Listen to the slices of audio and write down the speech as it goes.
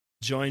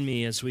Join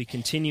me as we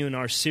continue in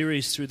our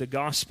series through the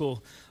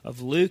Gospel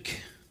of Luke.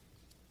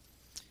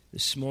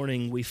 This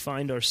morning we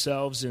find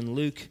ourselves in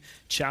Luke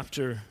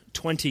chapter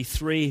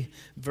 23,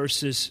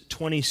 verses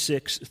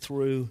 26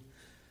 through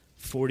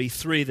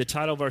 43. The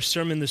title of our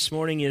sermon this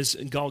morning is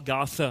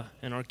Golgatha,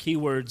 and our key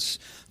words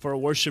for our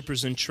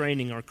worshipers in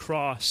training are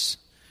cross,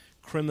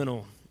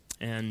 criminal,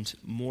 and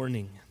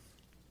mourning.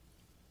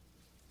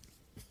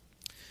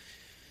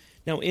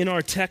 Now, in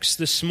our text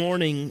this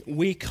morning,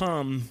 we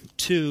come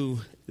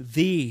to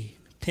the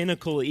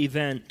pinnacle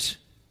event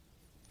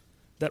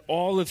that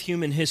all of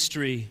human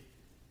history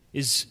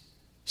is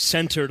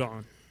centered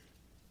on.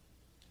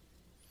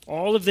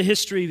 All of the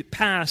history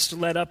past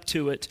led up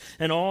to it,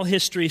 and all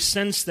history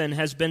since then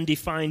has been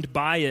defined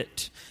by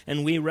it,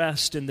 and we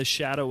rest in the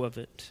shadow of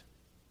it.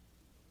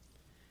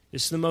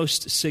 It's the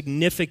most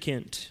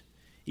significant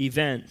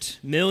event.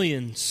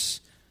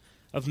 Millions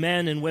of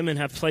men and women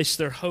have placed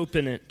their hope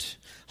in it.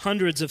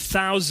 Hundreds of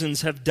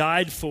thousands have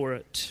died for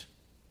it.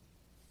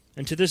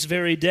 And to this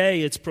very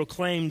day, it's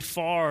proclaimed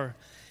far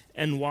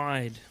and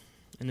wide.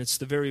 And it's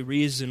the very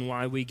reason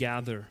why we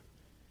gather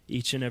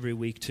each and every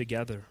week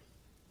together.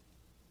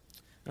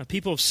 Now,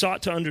 people have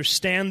sought to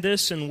understand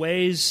this in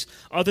ways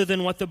other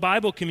than what the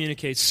Bible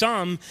communicates.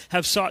 Some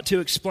have sought to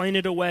explain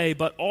it away,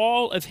 but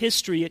all of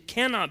history, it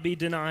cannot be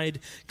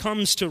denied,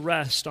 comes to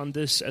rest on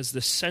this as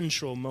the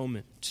central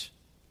moment.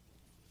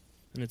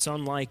 And it's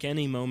unlike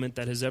any moment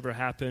that has ever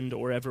happened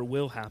or ever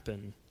will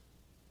happen.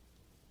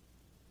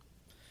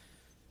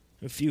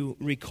 If you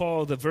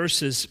recall, the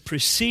verses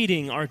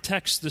preceding our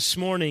text this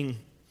morning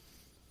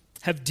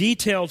have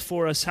detailed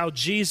for us how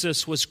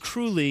Jesus was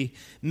cruelly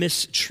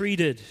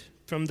mistreated.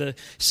 From the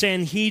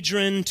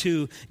Sanhedrin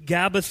to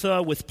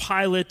Golgatha with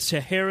Pilate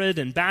to Herod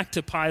and back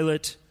to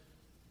Pilate.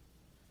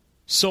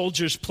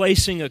 Soldiers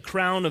placing a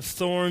crown of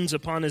thorns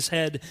upon his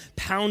head,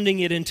 pounding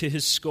it into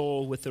his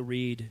skull with a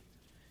reed,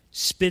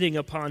 spitting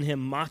upon him,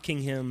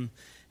 mocking him,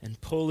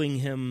 and pulling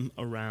him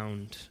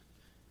around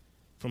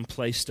from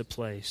place to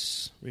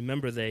place.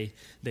 Remember, they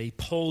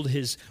pulled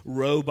his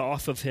robe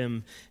off of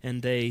him,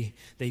 and they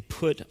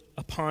put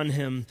upon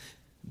him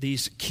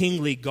these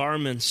kingly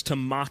garments to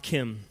mock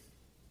him.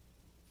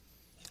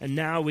 And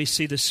now we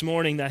see this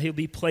morning that he'll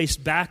be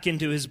placed back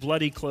into his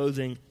bloody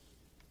clothing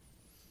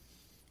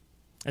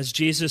as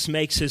Jesus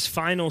makes his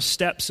final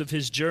steps of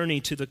his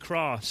journey to the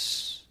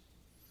cross,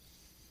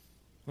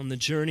 on the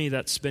journey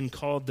that's been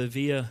called the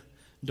Via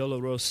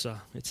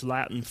Dolorosa. It's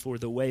Latin for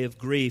the way of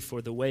grief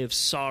or the way of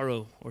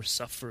sorrow or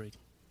suffering.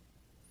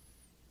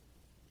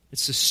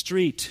 It's a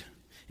street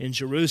in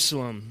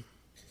Jerusalem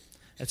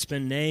that's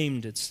been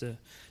named. It's the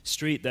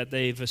street that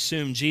they've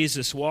assumed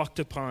Jesus walked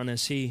upon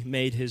as he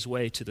made his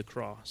way to the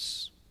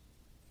cross.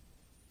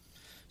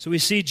 So we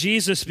see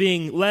Jesus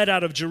being led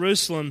out of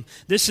Jerusalem.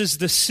 This is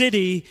the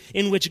city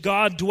in which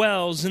God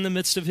dwells in the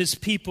midst of his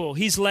people.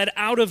 He's led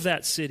out of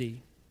that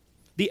city.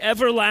 The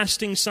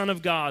everlasting Son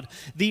of God,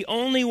 the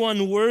only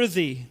one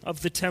worthy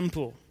of the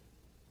temple,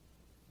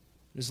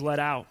 is led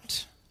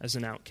out as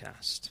an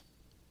outcast.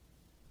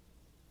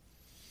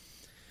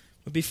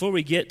 But before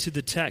we get to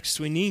the text,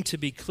 we need to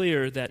be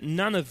clear that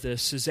none of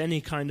this is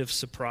any kind of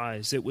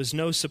surprise. It was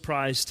no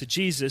surprise to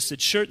Jesus.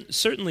 It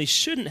certainly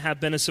shouldn't have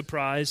been a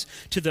surprise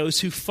to those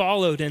who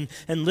followed and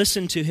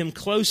listened to him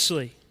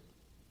closely.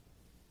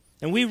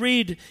 And we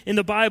read in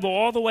the Bible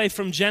all the way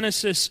from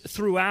Genesis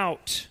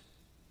throughout.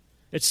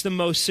 It's the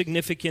most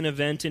significant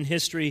event in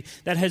history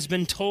that has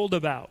been told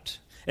about.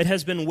 It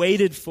has been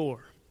waited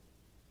for.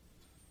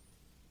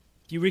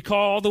 You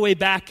recall all the way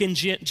back in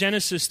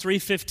Genesis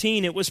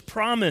 3:15, it was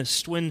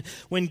promised when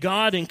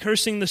God, in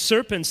cursing the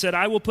serpent, said,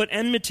 "I will put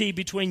enmity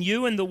between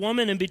you and the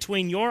woman, and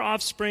between your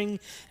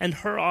offspring and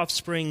her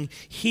offspring.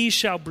 He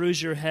shall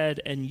bruise your head,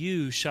 and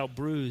you shall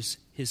bruise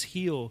his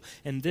heel."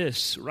 And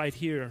this right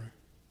here,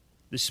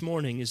 this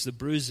morning, is the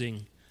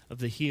bruising of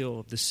the heel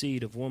of the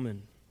seed of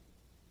woman.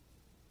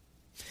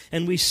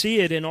 And we see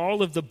it in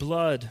all of the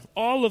blood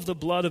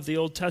of the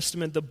Old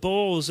Testament, the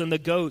bulls and the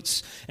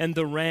goats and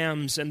the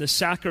rams and the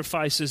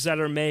sacrifices that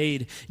are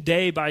made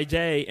day by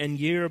day and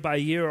year by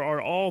year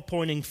are all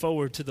pointing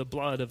forward to the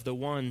blood of the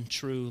one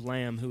true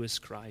Lamb who is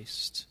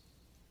Christ.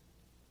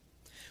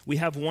 We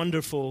have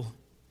wonderful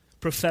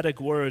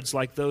prophetic words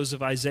like those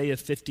of Isaiah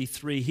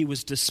 53. He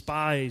was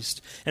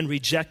despised and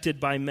rejected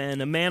by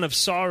men, a man of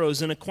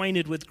sorrows and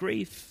acquainted with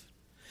grief.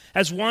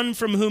 As one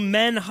from whom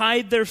men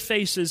hide their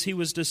faces, he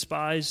was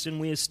despised, and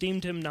we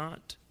esteemed him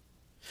not.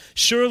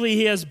 Surely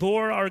he has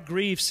bore our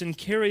griefs and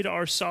carried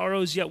our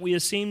sorrows, yet we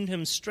esteemed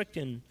him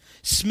stricken,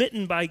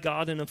 smitten by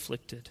God, and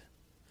afflicted.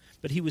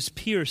 But he was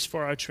pierced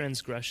for our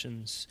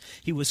transgressions.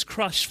 He was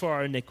crushed for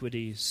our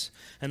iniquities,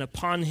 and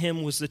upon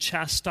him was the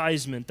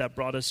chastisement that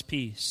brought us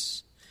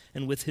peace.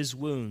 And with his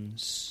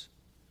wounds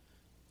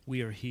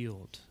we are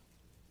healed.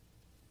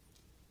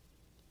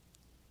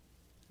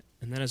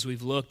 And then as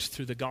we've looked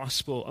through the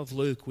Gospel of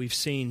Luke, we've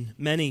seen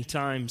many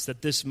times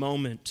that this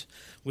moment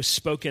was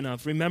spoken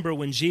of. Remember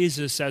when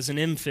Jesus, as an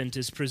infant,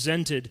 is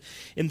presented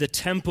in the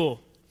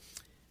temple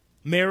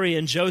Mary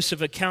and Joseph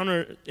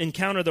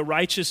encounter the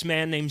righteous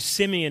man named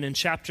Simeon in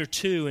chapter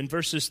 2, and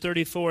verses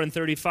 34 and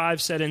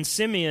 35 said, "And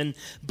Simeon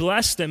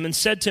blessed them and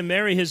said to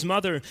Mary his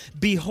mother,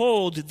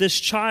 Behold, this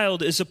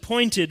child is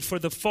appointed for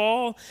the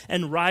fall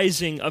and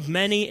rising of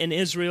many in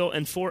Israel,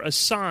 and for a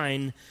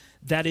sign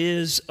that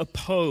is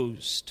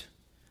opposed.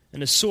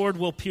 And a sword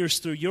will pierce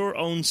through your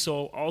own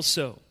soul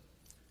also,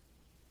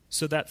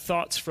 so that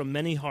thoughts from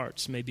many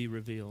hearts may be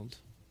revealed."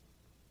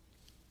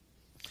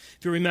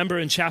 If you remember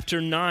in chapter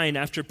 9,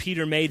 after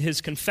Peter made his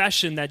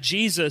confession that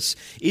Jesus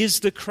is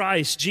the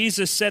Christ,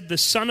 Jesus said the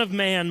Son of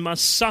Man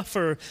must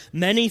suffer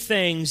many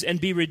things and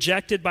be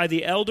rejected by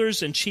the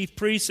elders and chief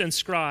priests and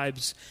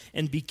scribes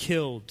and be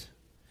killed,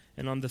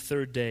 and on the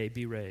third day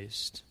be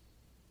raised.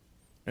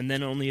 And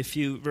then only a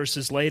few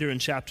verses later in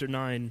chapter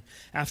 9,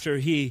 after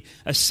he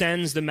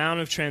ascends the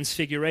Mount of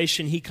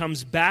Transfiguration, he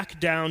comes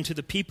back down to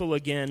the people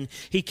again.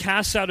 He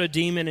casts out a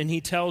demon and he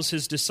tells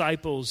his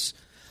disciples,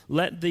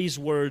 "Let these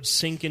words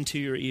sink into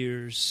your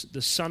ears.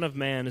 The Son of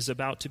Man is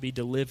about to be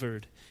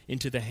delivered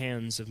into the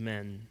hands of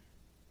men."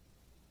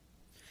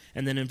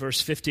 And then in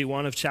verse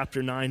 51 of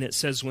chapter 9, it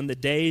says, "When the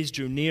days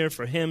drew near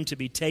for him to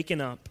be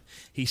taken up,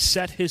 he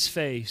set his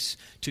face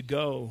to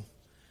go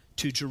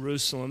to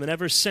Jerusalem." And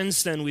ever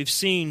since then, we've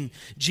seen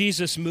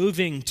Jesus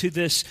moving to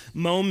this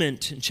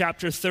moment. In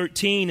chapter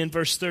 13 and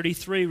verse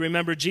 33,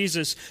 remember,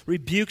 Jesus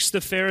rebukes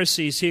the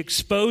Pharisees. He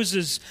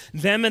exposes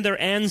them and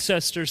their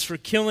ancestors for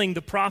killing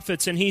the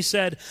prophets. And he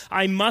said,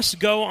 "I must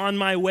go on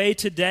my way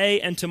today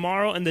and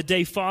tomorrow and the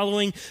day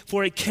following,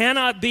 for it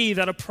cannot be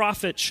that a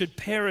prophet should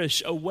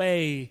perish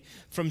away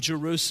from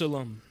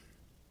Jerusalem."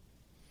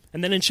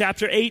 And then in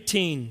chapter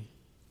 18,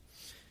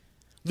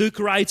 Luke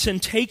writes,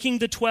 "And taking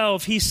the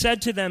 12, he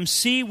said to them,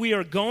 See, we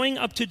are going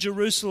up to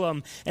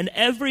Jerusalem, and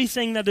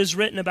everything that is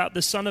written about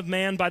the Son of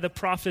Man by the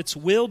prophets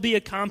will be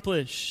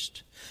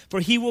accomplished.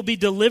 For he will be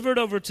delivered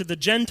over to the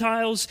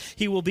Gentiles,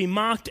 he will be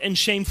mocked and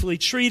shamefully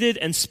treated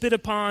and spit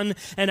upon,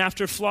 and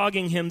after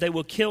flogging him they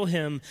will kill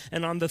him,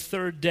 and on the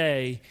third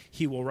day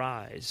he will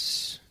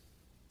rise."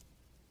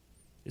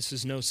 This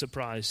is no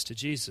surprise to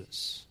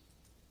Jesus.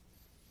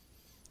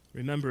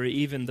 Remember,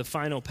 even the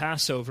final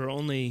Passover,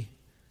 only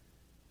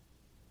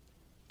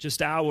just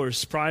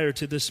hours prior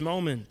to this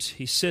moment,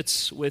 he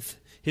sits with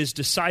his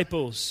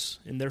disciples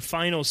in their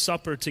final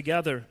supper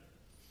together.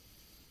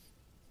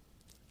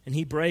 And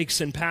he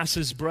breaks and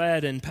passes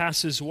bread and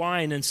passes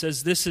wine and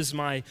says, "This is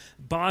my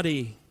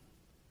body,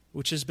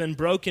 which has been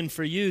broken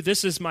for you.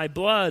 This is my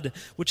blood,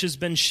 which has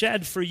been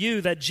shed for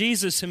you." That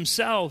Jesus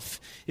himself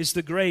is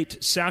the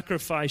great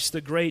sacrifice, the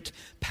great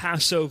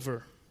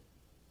Passover.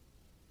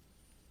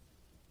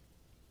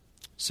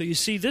 So you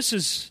see, this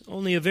is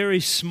only a very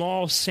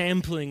small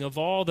sampling of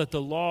all that the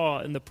law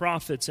and the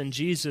prophets and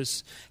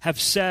Jesus have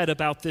said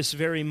about this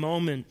very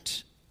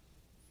moment.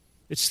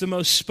 It's the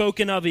most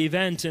spoken of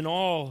event in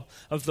all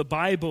of the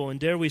Bible, and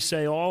dare we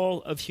say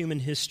all of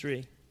human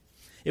history.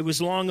 It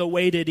was long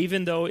awaited,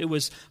 even though it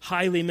was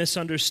highly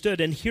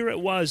misunderstood. And here it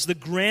was, the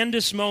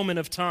grandest moment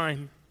of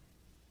time.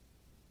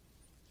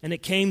 And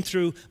it came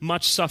through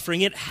much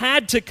suffering. It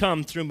had to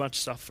come through much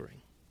suffering.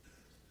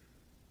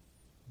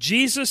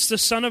 Jesus, the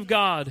Son of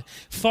God,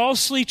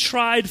 falsely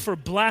tried for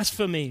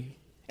blasphemy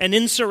and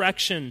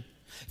insurrection,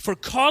 for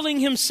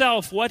calling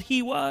himself what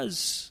he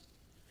was.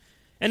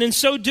 And in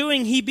so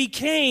doing, he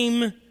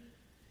became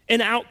an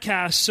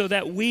outcast so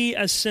that we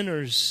as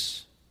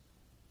sinners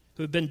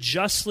who have been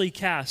justly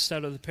cast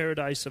out of the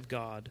paradise of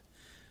God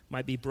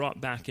might be brought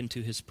back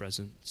into his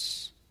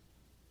presence.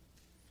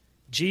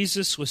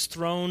 Jesus was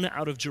thrown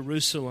out of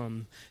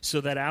Jerusalem so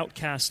that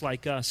outcasts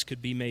like us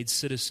could be made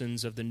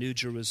citizens of the New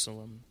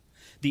Jerusalem,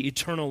 the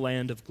eternal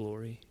land of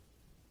glory.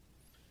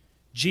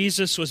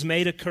 Jesus was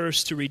made a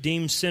curse to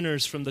redeem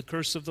sinners from the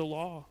curse of the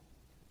law.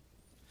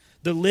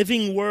 The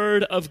living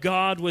word of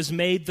God was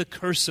made the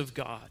curse of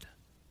God.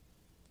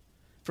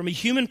 From a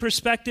human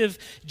perspective,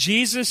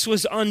 Jesus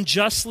was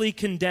unjustly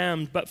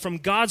condemned, but from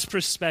God's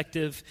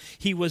perspective,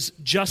 he was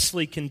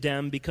justly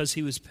condemned because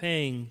he was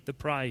paying the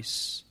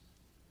price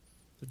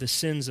for the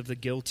sins of the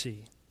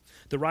guilty.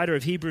 The writer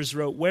of Hebrews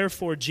wrote,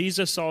 "Wherefore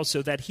Jesus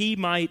also, that he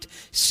might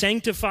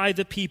sanctify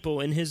the people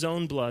in his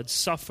own blood,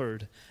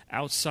 suffered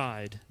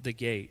outside the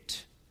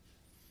gate."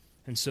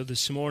 And so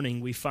this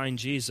morning we find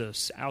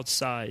Jesus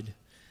outside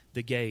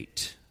the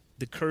gate,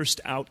 the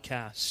cursed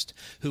outcast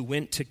who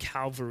went to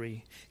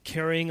Calvary,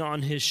 carrying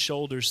on his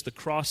shoulders the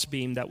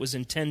crossbeam that was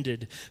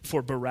intended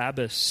for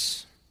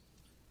Barabbas.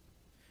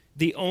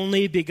 The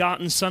only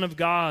begotten Son of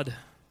God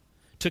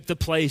took the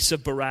place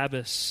of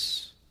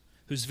Barabbas,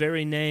 whose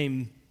very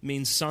name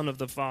means son of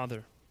the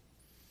Father,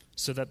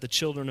 so that the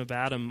children of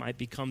Adam might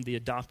become the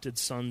adopted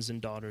sons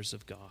and daughters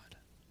of God.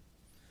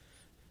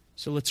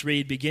 So let's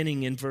read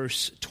beginning in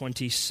verse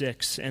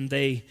 26.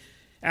 "And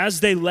as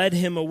they led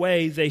him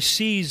away, they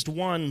seized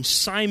one,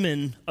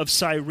 Simon of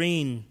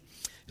Cyrene,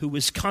 who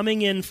was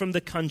coming in from the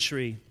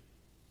country,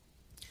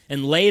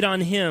 and laid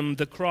on him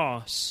the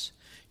cross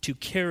to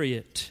carry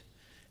it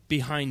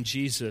behind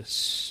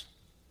Jesus."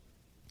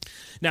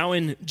 Now,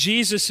 in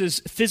Jesus'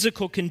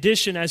 physical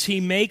condition as he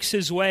makes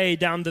his way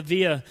down the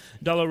Via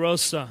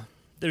Dolorosa,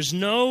 there's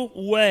no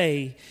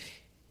way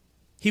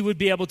he would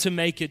be able to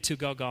make it to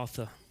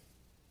Golgotha.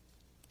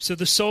 So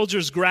the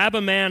soldiers grab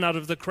a man out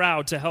of the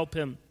crowd to help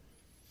him.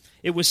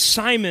 It was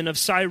Simon of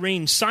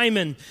Cyrene.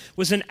 Simon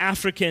was an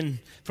African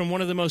from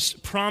one of the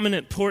most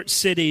prominent port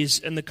cities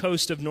in the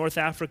coast of North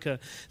Africa.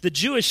 The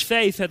Jewish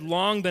faith had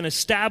long been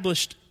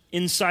established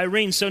in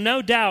Cyrene, so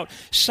no doubt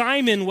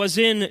Simon was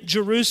in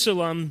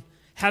Jerusalem,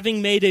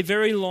 having made a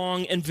very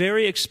long and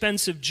very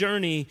expensive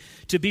journey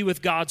to be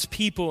with God's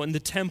people in the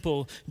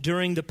temple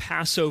during the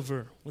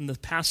Passover, when the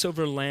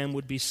Passover lamb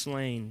would be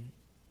slain.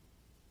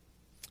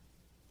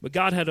 But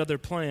God had other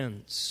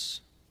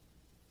plans.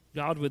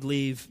 God would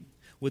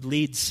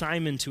lead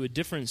Simon to a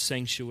different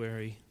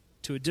sanctuary,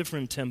 to a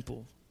different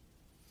temple.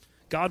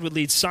 God would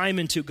lead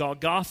Simon to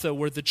Golgotha,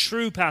 where the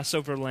true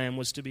Passover lamb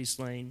was to be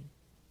slain.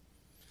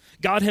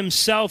 God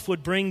himself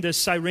would bring this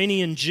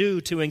Cyrenian Jew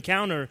to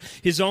encounter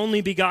his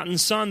only begotten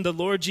Son, the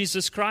Lord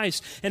Jesus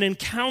Christ, an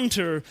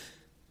encounter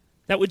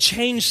that would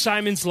change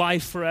Simon's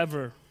life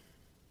forever.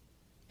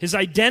 His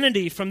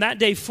identity from that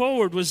day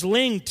forward was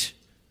linked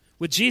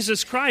with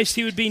Jesus Christ.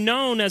 He would be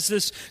known as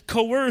this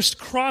coerced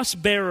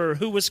cross-bearer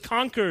who was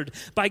conquered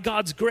by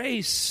God's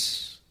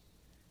grace,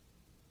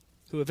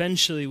 who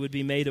eventually would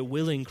be made a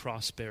willing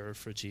cross-bearer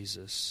for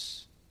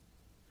Jesus.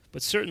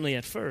 But certainly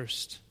at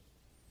first,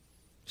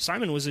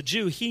 Simon was a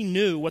Jew. He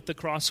knew what the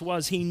cross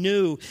was. He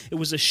knew it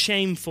was a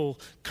shameful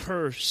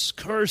curse.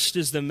 Cursed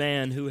is the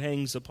man who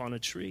hangs upon a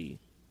tree.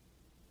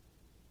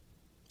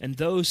 And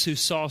those who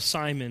saw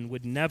Simon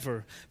would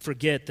never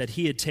forget that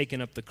he had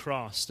taken up the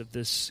cross of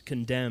this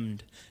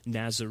condemned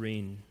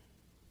Nazarene.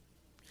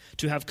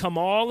 To have come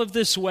all of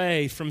this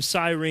way from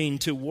Cyrene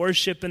to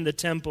worship in the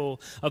temple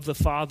of the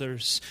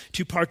fathers,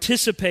 to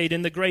participate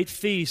in the great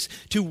feast,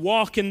 to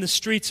walk in the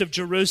streets of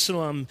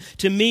Jerusalem,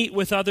 to meet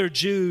with other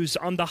Jews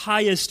on the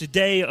highest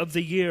day of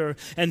the year,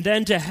 and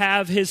then to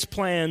have his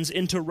plans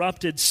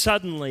interrupted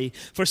suddenly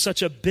for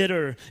such a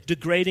bitter,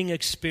 degrading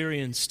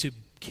experience to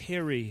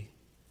carry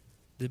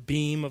the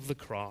beam of the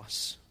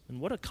cross.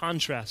 And what a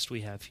contrast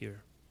we have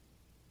here.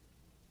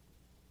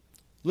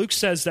 Luke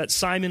says that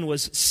Simon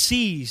was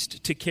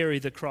seized to carry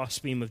the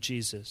crossbeam of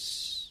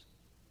Jesus.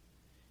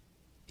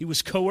 He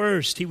was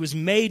coerced. He was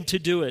made to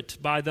do it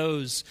by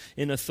those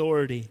in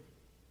authority.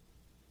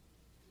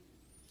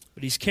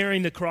 But he's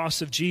carrying the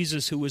cross of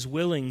Jesus, who was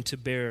willing to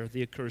bear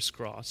the accursed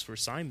cross for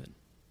Simon.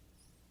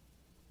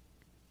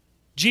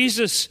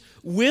 Jesus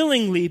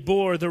willingly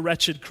bore the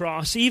wretched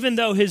cross, even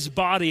though his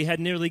body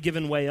had nearly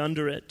given way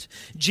under it.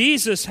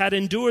 Jesus had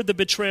endured the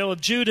betrayal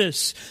of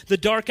Judas, the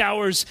dark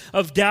hours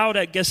of doubt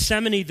at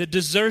Gethsemane, the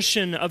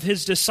desertion of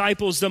his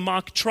disciples, the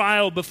mock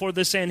trial before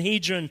the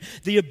Sanhedrin,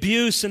 the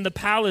abuse in the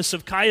palace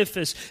of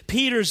Caiaphas,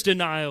 Peter's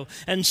denial,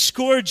 and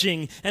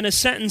scourging, and a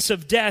sentence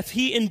of death.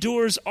 He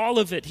endures all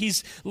of it.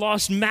 He's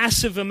lost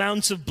massive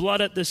amounts of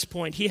blood at this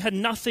point. He had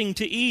nothing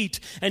to eat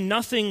and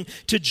nothing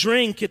to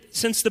drink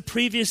since the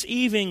previous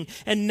evening,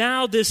 and now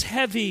this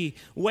heavy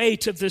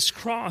weight of this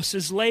cross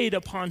is laid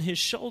upon his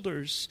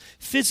shoulders.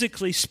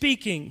 Physically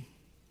speaking,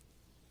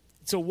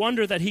 it's a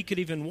wonder that he could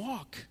even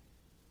walk.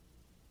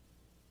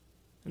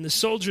 And the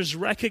soldiers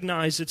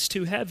recognize it's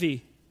too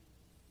heavy.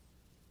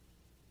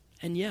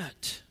 And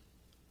yet,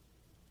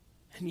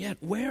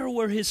 where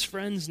were his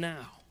friends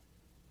now?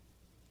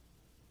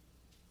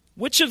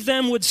 Which of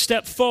them would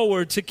step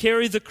forward to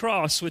carry the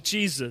cross with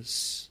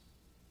Jesus?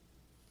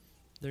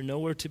 They're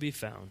nowhere to be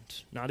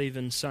found. Not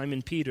even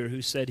Simon Peter,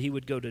 who said he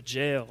would go to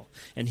jail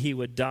and he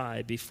would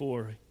die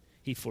before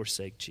he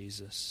forsake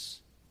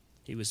Jesus.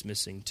 He was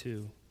missing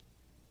too.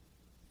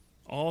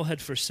 All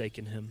had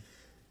forsaken him.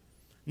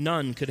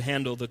 None could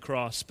handle the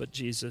cross but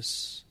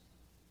Jesus.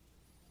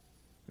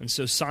 And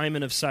so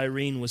Simon of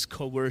Cyrene was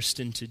coerced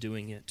into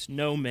doing it.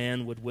 No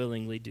man would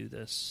willingly do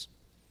this.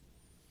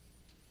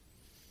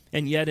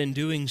 And yet in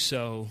doing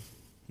so,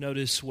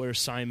 notice where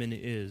Simon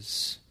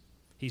is.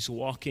 He's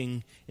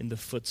walking in the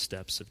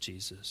footsteps of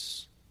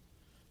Jesus,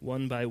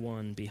 one by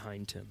one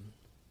behind him.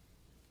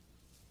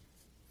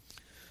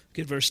 Look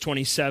at verse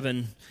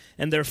 27.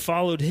 And there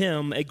followed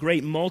him a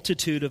great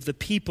multitude of the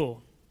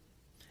people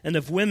and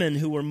of women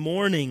who were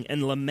mourning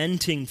and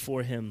lamenting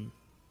for him.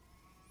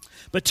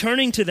 But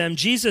turning to them,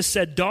 Jesus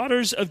said,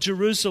 "Daughters of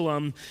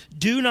Jerusalem,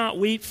 do not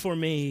weep for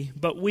me,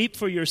 but weep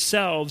for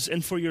yourselves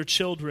and for your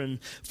children.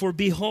 For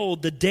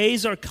behold, the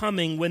days are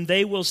coming when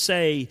they will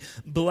say,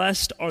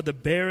 'Blessed are the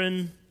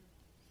barren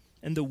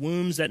and the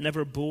wombs that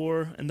never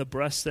bore and the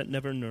breasts that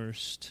never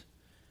nursed.'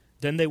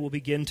 Then they will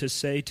begin to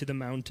say to the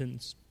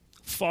mountains,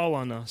 'Fall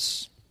on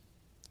us,'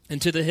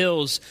 and to the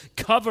hills,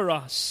 'Cover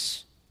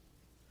us.'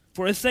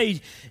 For if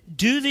they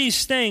do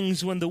these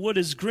things when the wood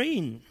is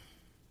green,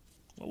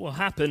 what will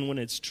happen when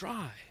it's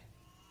dry?"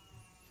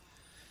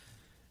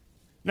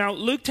 Now,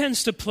 Luke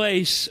tends to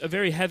place a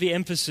very heavy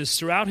emphasis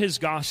throughout his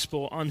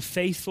gospel on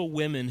faithful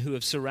women who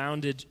have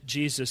surrounded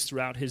Jesus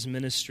throughout his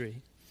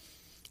ministry.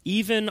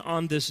 Even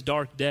on this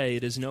dark day,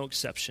 it is no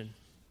exception.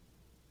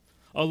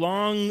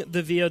 Along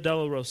the Via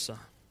Dolorosa,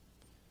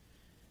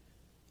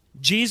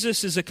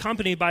 Jesus is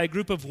accompanied by a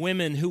group of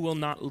women who will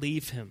not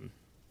leave him,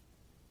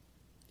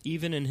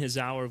 even in his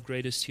hour of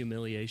greatest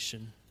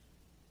humiliation.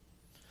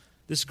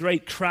 This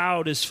great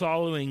crowd is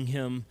following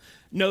him.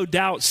 No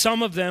doubt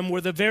some of them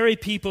were the very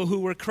people who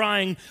were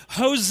crying,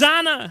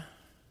 "Hosanna!"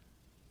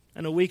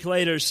 and a week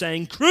later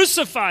saying,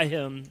 "Crucify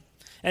him!"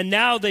 And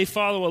now they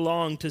follow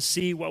along to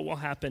see what will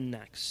happen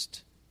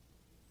next.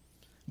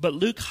 But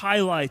Luke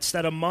highlights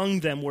that among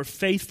them were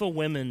faithful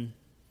women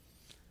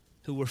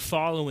who were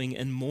following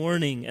and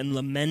mourning and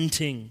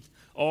lamenting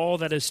all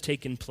that has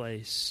taken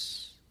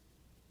place.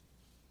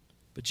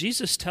 But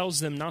Jesus tells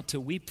them not to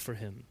weep for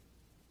him,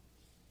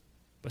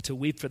 but to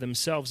weep for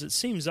themselves. It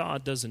seems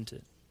odd, doesn't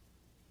it?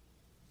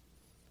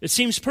 It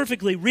seems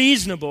perfectly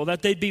reasonable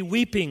that they'd be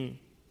weeping.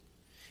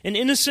 An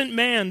innocent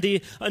man,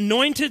 the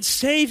anointed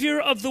Savior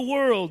of the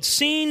world,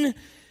 seen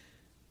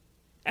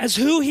as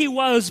who he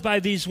was by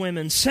these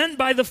women, sent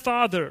by the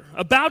Father,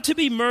 about to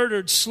be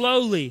murdered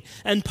slowly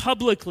and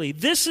publicly.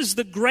 This is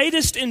the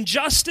greatest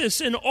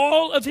injustice in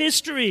all of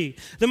history,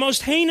 the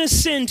most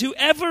heinous sin to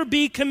ever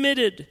be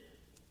committed.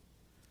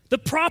 The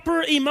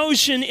proper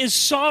emotion is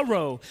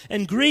sorrow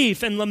and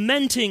grief and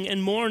lamenting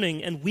and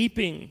mourning and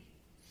weeping.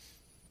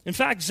 In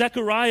fact,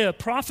 Zechariah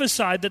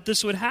prophesied that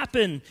this would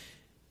happen.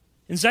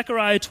 In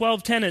Zechariah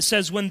 12:10 it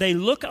says, "When they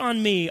look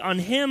on me, on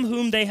him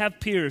whom they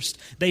have pierced,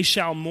 they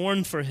shall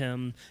mourn for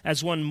him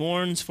as one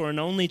mourns for an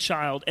only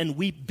child, and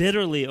weep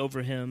bitterly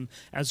over him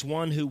as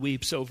one who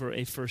weeps over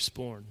a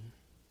firstborn."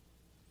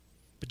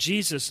 But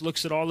Jesus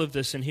looks at all of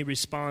this and he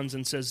responds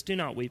and says, "Do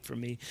not weep for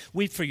me.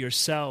 Weep for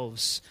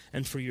yourselves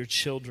and for your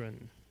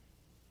children."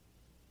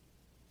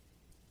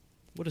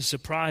 What a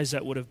surprise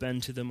that would have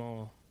been to them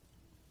all.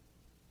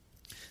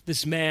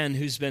 This man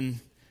who's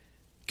been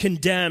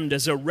condemned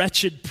as a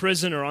wretched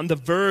prisoner on the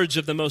verge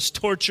of the most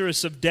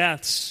torturous of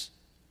deaths,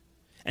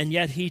 and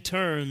yet he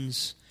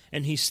turns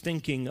and he's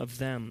thinking of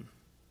them.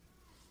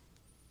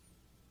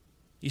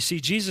 You see,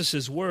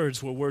 Jesus'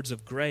 words were words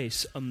of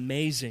grace,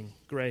 amazing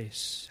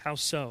grace. How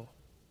so?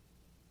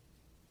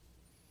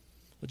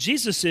 Well,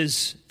 Jesus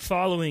is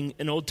following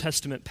an Old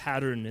Testament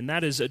pattern, and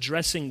that is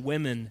addressing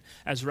women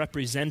as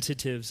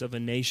representatives of a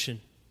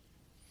nation.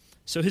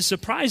 So his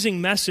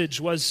surprising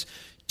message was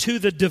to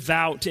the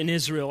devout in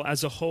Israel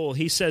as a whole.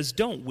 He says,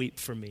 "Don't weep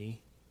for me.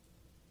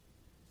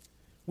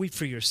 Weep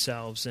for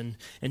yourselves." And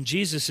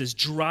Jesus is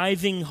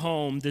driving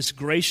home this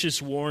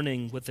gracious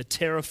warning with a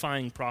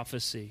terrifying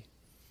prophecy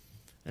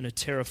and a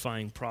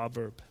terrifying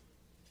proverb.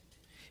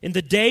 In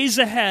the days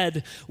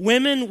ahead,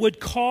 women would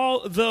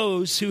call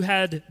those who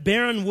had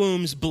barren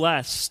wombs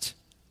blessed.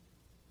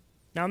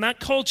 Now, in that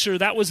culture,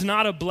 that was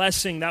not a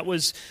blessing. That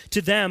was,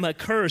 to them, a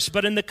curse.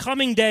 But in the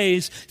coming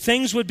days,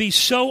 things would be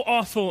so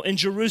awful in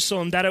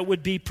Jerusalem that it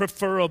would be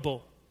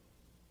preferable.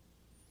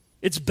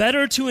 It's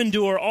better to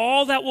endure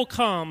all that will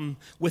come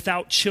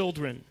without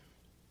children.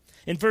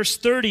 In verse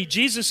 30,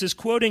 Jesus is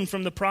quoting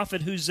from the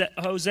prophet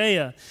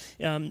Hosea,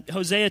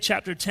 Hosea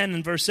chapter 10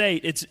 and verse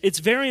 8. It's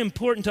very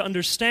important to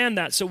understand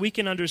that so we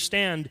can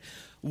understand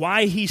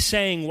why he's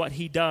saying what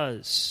he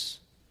does.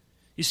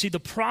 You see, the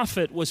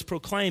prophet was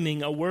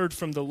proclaiming a word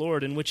from the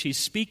Lord in which he's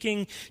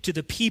speaking to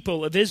the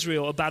people of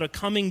Israel about a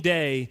coming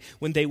day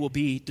when they will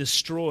be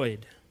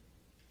destroyed.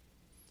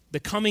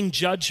 The coming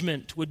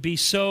judgment would be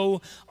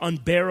so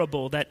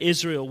unbearable that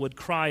Israel would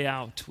cry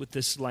out with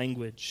this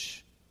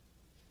language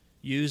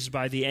used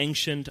by the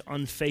ancient,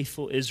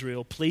 unfaithful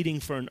Israel, pleading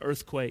for an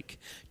earthquake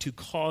to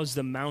cause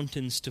the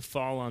mountains to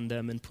fall on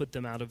them and put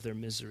them out of their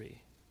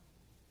misery.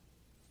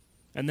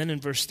 And then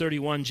in verse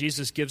 31,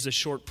 Jesus gives a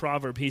short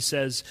proverb. He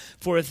says,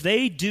 "For if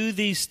they do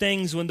these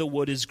things when the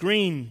wood is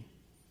green,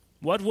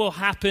 what will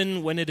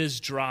happen when it is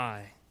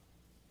dry?"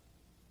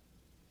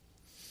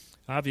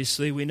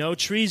 Obviously, we know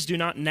trees do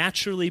not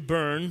naturally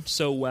burn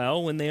so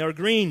well when they are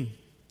green,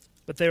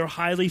 but they are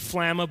highly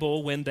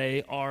flammable when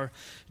they are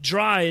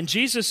dry. And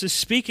Jesus is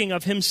speaking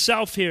of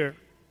himself here.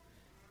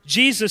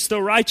 Jesus, the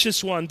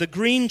righteous one, the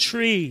green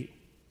tree,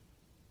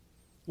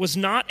 was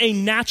not a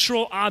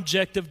natural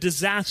object of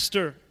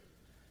disaster,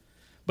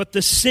 but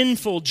the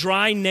sinful,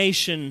 dry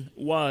nation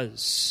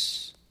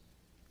was.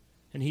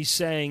 And he's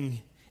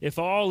saying, if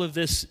all of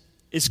this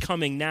is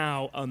coming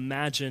now,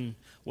 imagine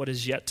what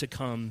is yet to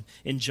come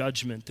in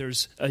judgment.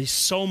 There's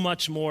so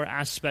much more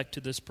aspect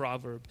to this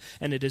proverb,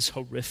 and it is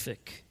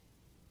horrific.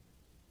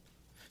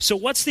 So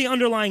what's the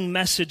underlying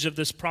message of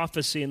this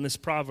prophecy in this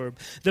proverb?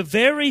 The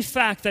very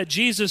fact that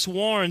Jesus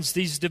warns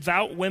these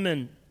devout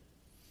women,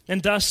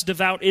 and thus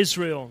devout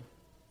Israel,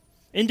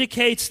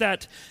 indicates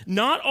that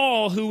not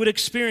all who would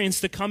experience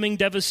the coming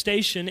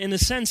devastation, in a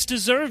sense,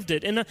 deserved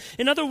it.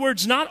 In other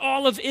words, not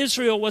all of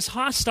Israel was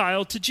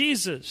hostile to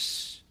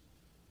Jesus.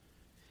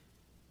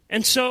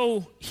 And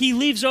so he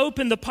leaves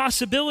open the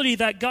possibility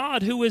that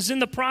God, who is in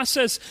the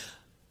process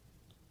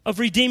of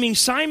redeeming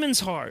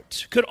Simon's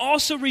heart, could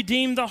also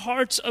redeem the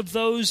hearts of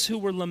those who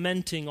were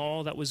lamenting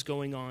all that was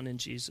going on in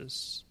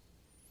Jesus.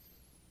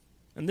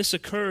 And this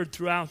occurred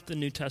throughout the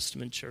New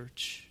Testament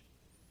church.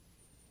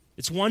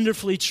 It's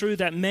wonderfully true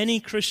that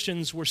many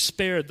Christians were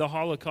spared the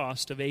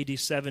Holocaust of AD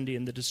 70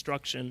 and the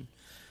destruction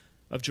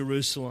of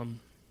Jerusalem.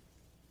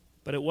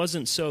 But it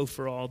wasn't so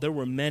for all. There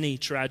were many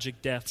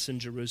tragic deaths in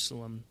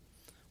Jerusalem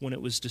when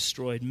it was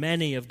destroyed.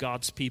 Many of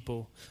God's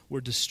people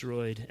were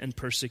destroyed and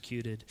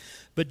persecuted.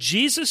 But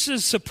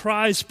Jesus'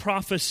 surprise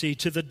prophecy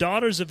to the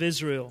daughters of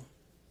Israel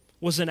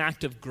was an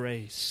act of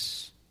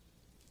grace.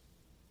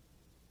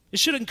 It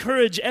should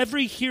encourage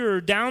every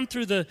hearer down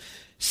through the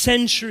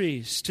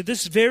centuries to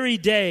this very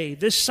day,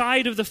 this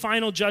side of the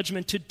final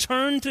judgment, to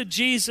turn to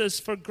Jesus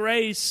for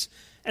grace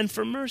and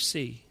for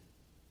mercy.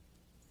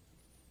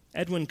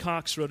 Edwin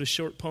Cox wrote a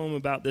short poem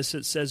about this.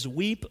 It says,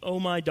 "Weep, O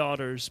my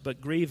daughters, but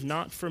grieve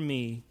not for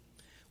me.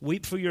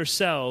 Weep for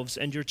yourselves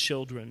and your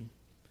children.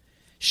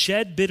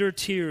 Shed bitter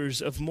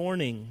tears of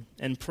mourning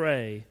and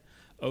pray,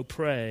 O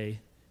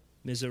pray,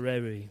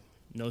 miserere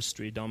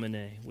nostri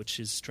Domine," which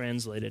is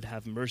translated,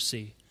 "Have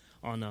mercy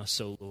on us,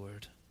 O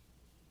Lord."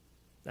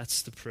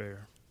 That's the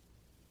prayer.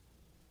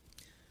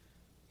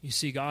 You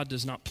see, God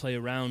does not play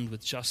around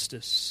with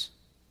justice.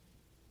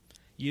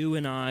 You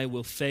and I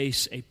will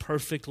face a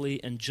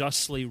perfectly and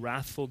justly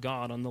wrathful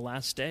God on the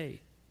last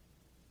day.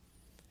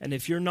 And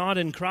if you're not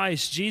in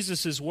Christ,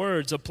 Jesus'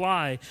 words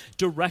apply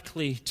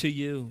directly to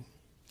you.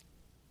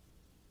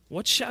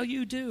 What shall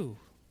you do?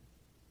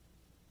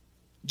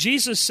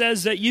 Jesus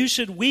says that you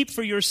should weep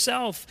for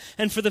yourself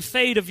and for the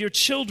fate of your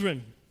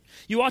children.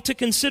 You ought to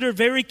consider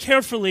very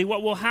carefully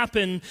what will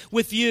happen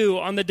with you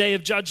on the day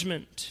of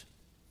judgment.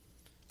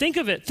 Think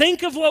of it.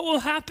 Think of what will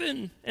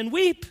happen and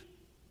weep.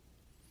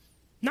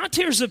 Not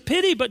tears of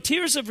pity, but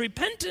tears of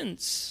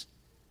repentance.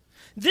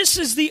 This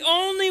is the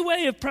only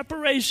way of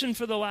preparation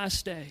for the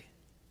last day.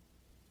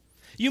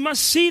 You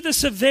must see the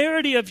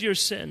severity of your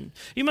sin.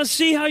 You must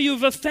see how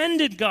you've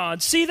offended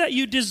God. See that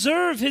you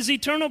deserve His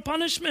eternal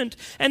punishment,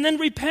 and then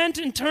repent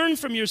and turn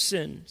from your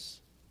sins.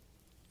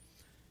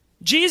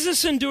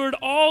 Jesus endured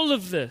all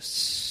of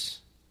this.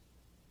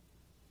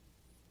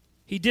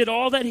 He did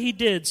all that He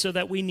did so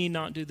that we need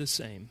not do the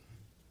same.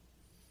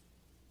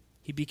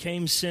 He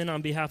became sin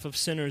on behalf of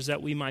sinners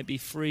that we might be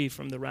free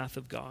from the wrath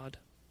of God.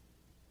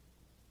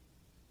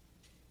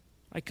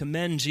 I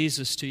commend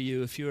Jesus to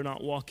you if you are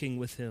not walking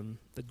with Him,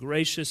 the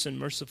gracious and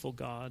merciful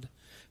God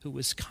who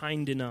was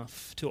kind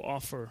enough to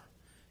offer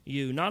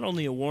you not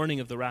only a warning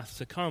of the wrath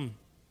to come,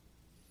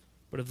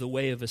 but of the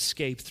way of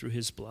escape through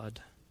His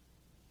blood.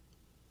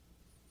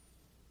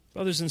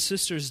 Brothers and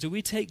sisters, do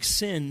we take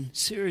sin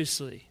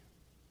seriously?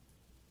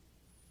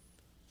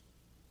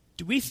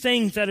 Do we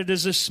think that it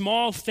is a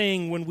small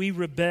thing when we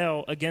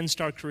rebel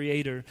against our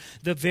Creator,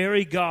 the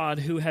very God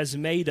who has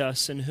made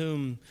us and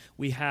whom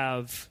we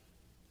have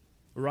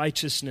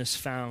righteousness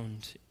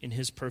found in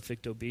His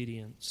perfect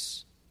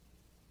obedience?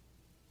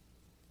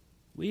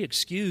 We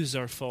excuse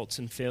our faults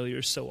and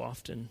failures so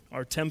often,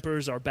 our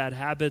tempers, our bad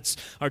habits,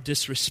 our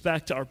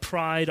disrespect, our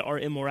pride, our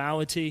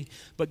immorality,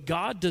 but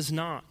God does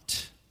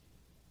not.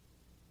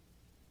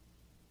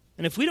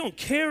 And if we don't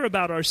care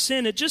about our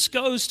sin, it just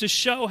goes to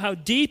show how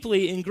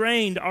deeply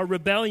ingrained our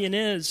rebellion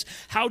is,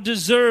 how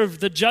deserved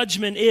the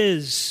judgment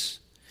is.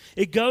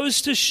 It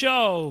goes to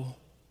show,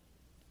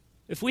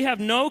 if we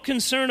have no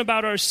concern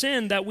about our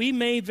sin, that we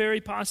may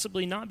very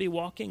possibly not be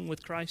walking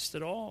with Christ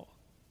at all.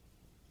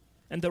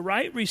 And the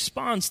right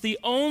response, the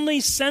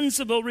only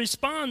sensible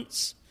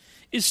response,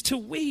 is to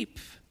weep.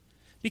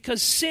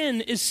 Because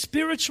sin is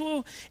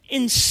spiritual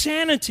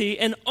insanity,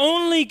 and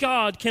only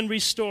God can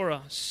restore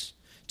us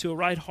to a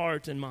right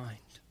heart and mind.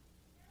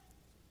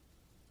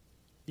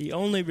 The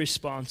only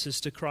response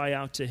is to cry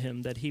out to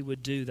Him that He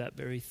would do that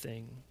very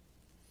thing.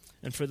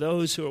 And for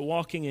those who are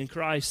walking in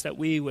Christ, that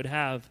we would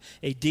have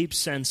a deep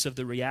sense of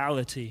the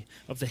reality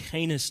of the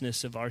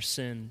heinousness of our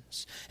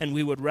sins. And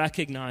we would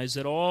recognize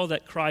that all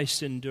that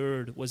Christ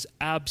endured was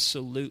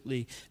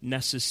absolutely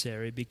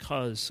necessary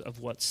because of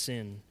what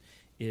sin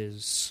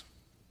is.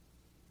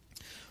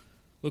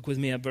 Look with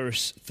me at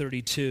verse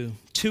 32.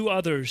 2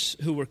 others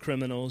who were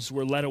criminals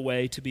were led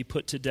away to be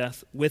put to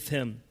death with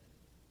Him.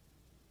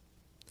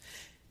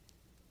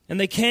 And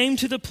they came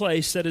to the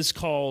place that is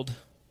called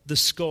the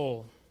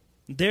Skull.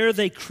 There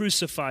they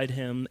crucified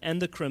Him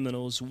and the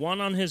criminals, one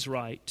on His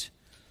right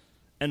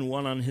and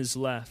one on His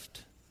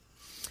left.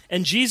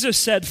 And Jesus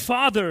said,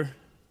 "Father,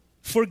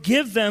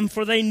 forgive them,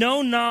 for they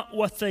know not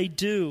what they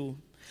do."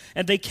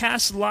 And they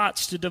cast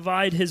lots to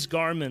divide His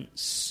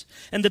garments.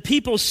 And the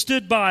people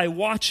stood by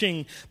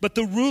watching, but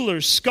the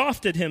rulers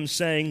scoffed at Him,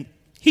 saying,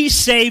 "He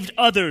saved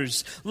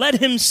others.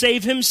 Let Him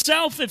save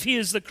Himself if He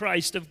is the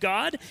Christ of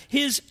God,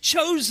 His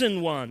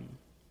chosen one."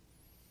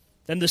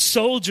 Then the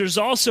soldiers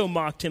also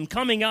mocked Him,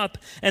 coming up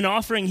and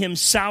offering Him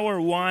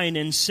sour wine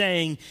and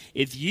saying,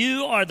 "If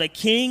you are the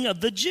King of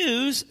the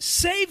Jews,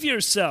 save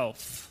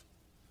yourself."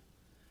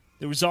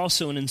 There was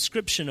also an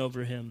inscription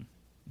over Him,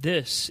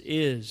 "This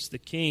is the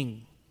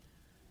King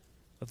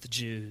of the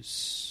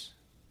Jews."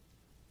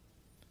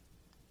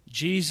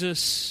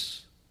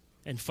 Jesus,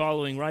 and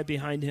following right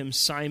behind Him,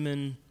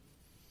 Simon,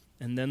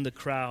 and then the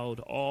crowd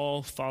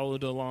all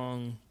followed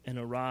along and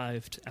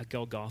arrived at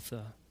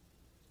Golgatha,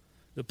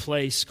 the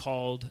place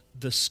called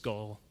the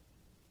Skull.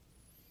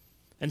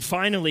 And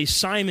finally,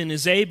 Simon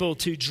is able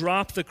to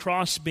drop the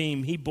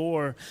crossbeam he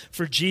bore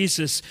for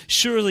Jesus.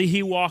 Surely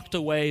he walked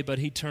away, but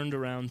he turned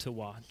around to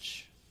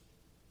watch.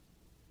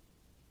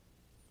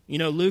 You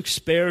know, Luke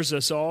spares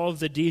us all of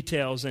the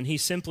details, and he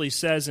simply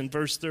says in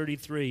verse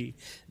 33,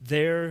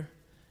 there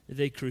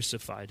they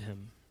crucified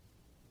him.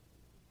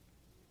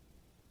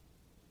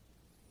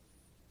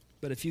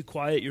 But if you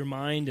quiet your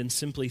mind and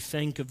simply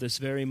think of this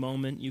very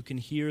moment, you can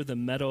hear the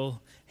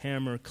metal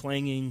hammer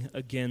clanging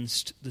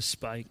against the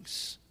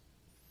spikes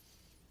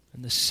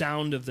and the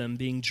sound of them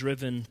being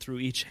driven through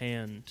each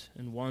hand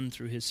and one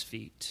through his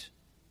feet.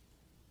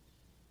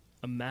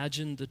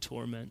 Imagine the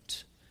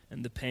torment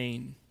and the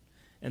pain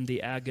and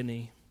the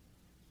agony.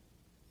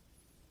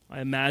 I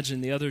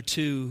imagine the other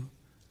two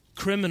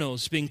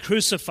criminals being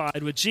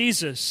crucified with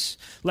Jesus,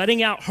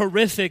 letting out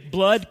horrific,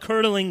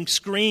 blood-curdling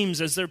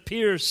screams as they're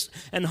pierced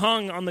and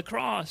hung on the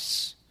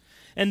cross.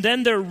 And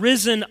then they're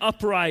risen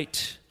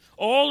upright,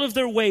 all of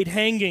their weight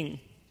hanging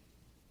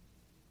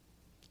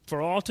for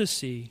all to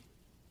see,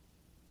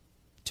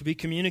 to be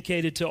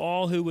communicated to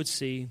all who would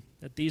see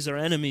that these are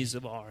enemies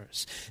of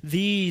ours.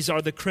 These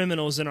are the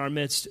criminals in our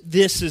midst.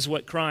 This is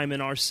what crime in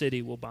our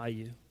city will buy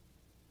you.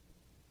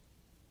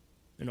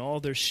 And all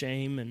their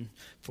shame, and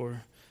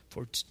for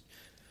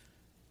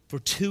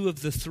two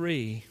of the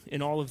three,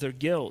 in all of their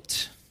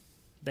guilt,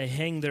 they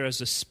hang there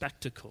as a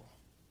spectacle,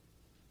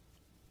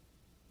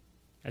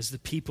 as the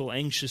people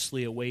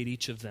anxiously await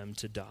each of them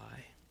to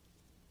die.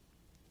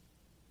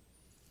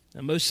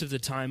 Now, most of the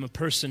time, a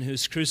person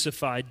who's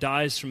crucified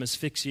dies from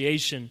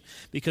asphyxiation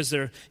because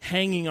they're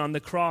hanging on the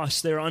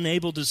cross. They're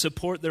unable to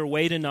support their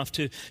weight enough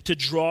to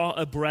draw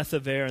a breath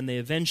of air, and they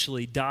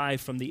eventually die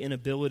from the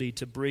inability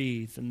to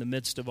breathe in the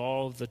midst of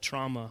all of the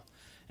trauma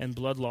and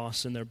blood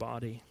loss in their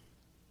body.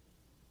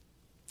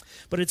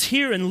 But it's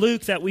here in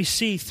Luke that we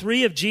see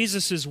three of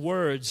Jesus'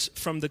 words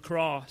from the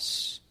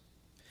cross.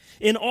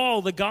 In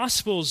all, the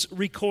Gospels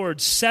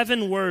record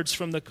 7 words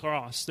from the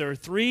cross. There are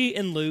 3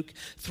 in Luke,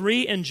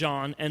 3 in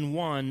John, and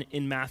 1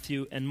 in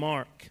Matthew and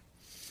Mark.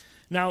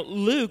 Now,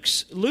 Luke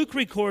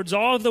records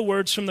all of the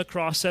words from the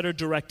cross that are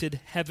directed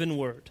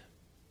heavenward.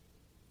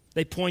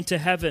 They point to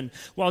heaven,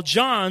 while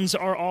John's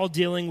are all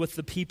dealing with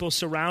the people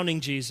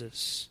surrounding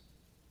Jesus.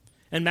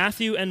 And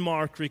Matthew and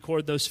Mark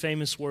record those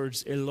famous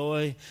words,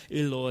 Eloi,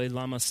 Eloi,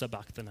 lama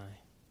sabachthani.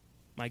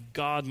 My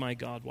God,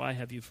 why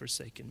have you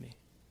forsaken me?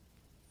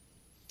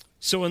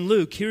 So in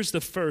Luke, here's the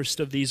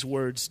first of these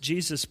words.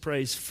 Jesus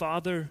prays,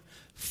 Father,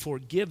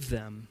 forgive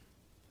them,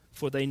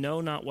 for they know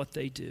not what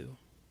they do.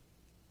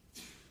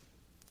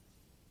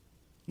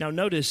 Now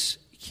notice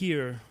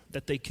here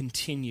that they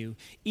continue.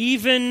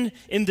 Even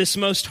in this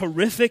most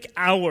horrific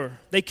hour,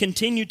 they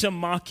continue to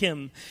mock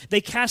him.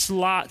 They cast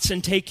lots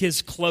and take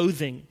his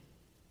clothing.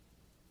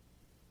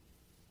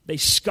 They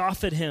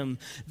scoff at him.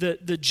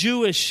 The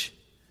Jewish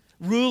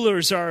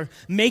rulers are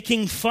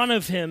making fun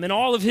of him and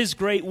all of his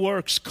great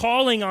works,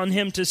 calling on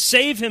him to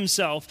save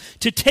himself,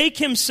 to take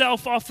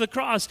himself off the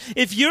cross.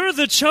 If you're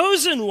the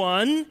chosen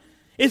one,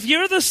 if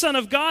you're the Son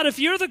of God, if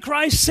you're the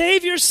Christ,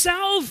 save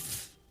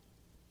yourself.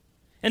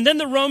 And then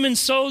the Roman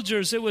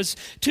soldiers, it was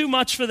too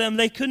much for them.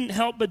 They couldn't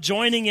help but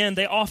joining in.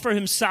 They offer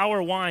him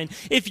sour wine.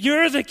 If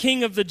you're the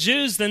King of the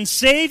Jews, then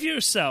save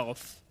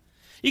yourself.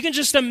 You can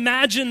just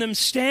imagine them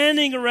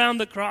standing around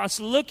the cross,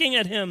 looking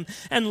at him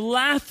and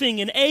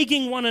laughing and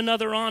egging one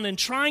another on and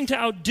trying to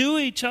outdo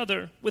each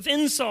other with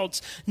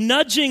insults,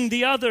 nudging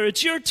the other.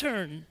 It's your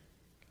turn.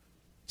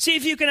 See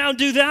if you can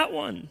outdo that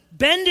one.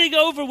 Bending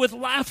over with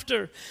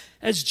laughter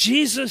as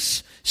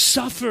Jesus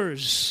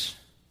suffers.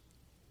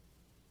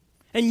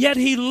 And yet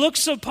he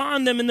looks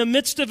upon them in the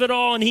midst of it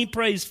all and he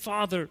prays,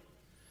 Father,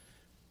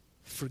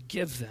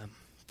 forgive them,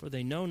 for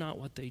they know not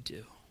what they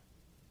do.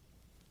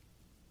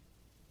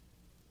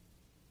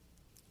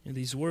 And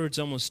these words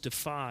almost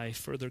defy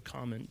further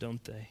comment,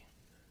 don't they?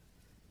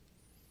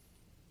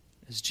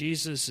 As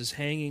Jesus is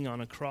hanging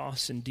on a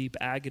cross in deep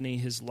agony,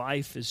 his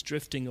life is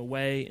drifting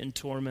away in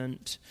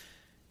torment,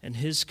 and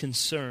his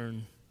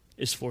concern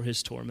is for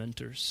his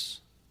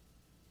tormentors.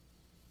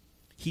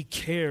 He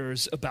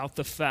cares about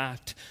the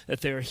fact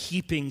that they are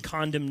heaping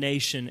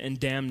condemnation and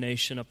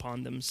damnation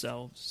upon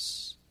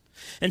themselves.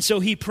 And so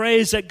he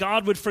prays that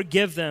God would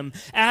forgive them,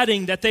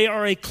 adding that they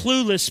are a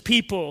clueless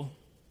people.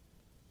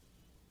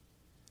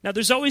 Now,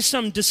 there's always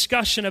some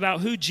discussion about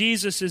who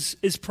Jesus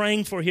is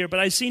praying for here, but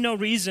I see no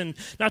reason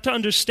not to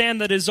understand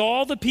that it is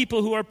all the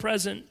people who are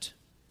present.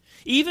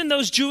 Even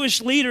those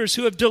Jewish leaders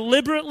who have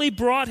deliberately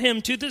brought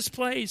him to this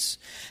place.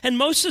 And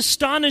most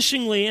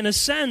astonishingly, in a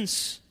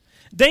sense,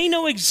 they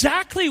know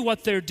exactly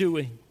what they're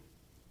doing.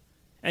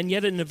 And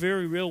yet, in a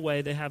very real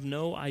way, they have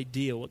no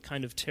idea what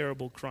kind of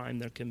terrible crime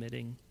they're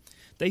committing.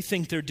 They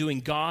think they're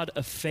doing God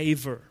a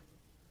favor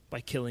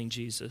by killing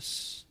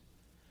Jesus.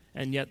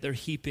 And yet they're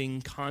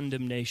heaping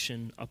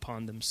condemnation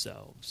upon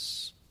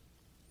themselves.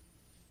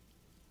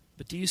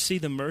 But do you see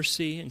the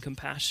mercy and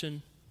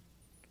compassion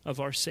of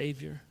our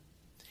Savior?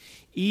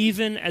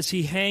 Even as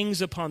he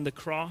hangs upon the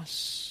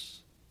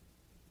cross,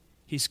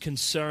 he's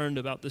concerned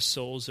about the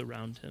souls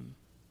around him.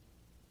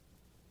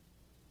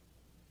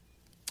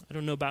 I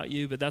don't know about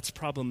you, but that's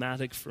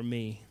problematic for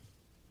me.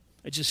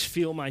 I just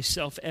feel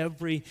myself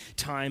every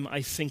time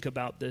I think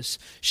about this.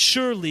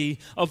 Surely,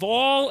 of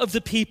all of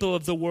the people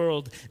of the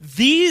world,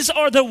 these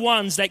are the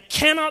ones that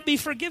cannot be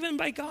forgiven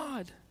by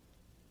God.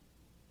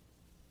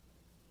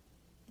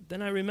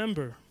 Then I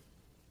remember,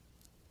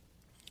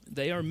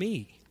 they are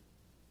me.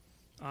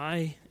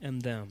 I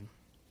am them.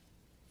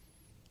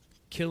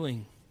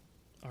 Killing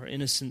our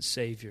innocent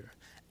Savior,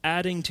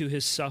 adding to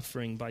his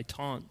suffering by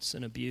taunts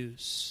and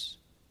abuse.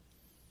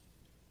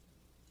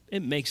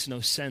 It makes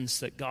no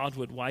sense that God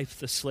would wipe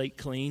the slate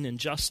clean, and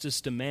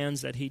justice demands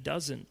that he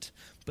doesn't.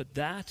 But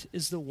that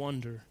is the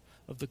wonder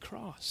of the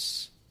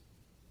cross.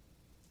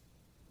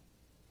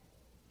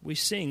 We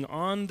sing,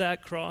 on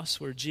that cross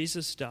where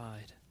Jesus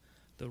died,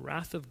 the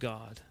wrath of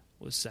God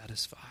was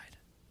satisfied.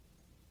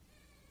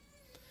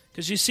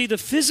 Because you see, the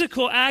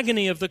physical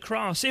agony of the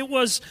cross, it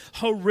was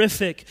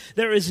horrific.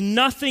 There is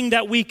nothing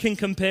that we can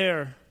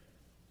compare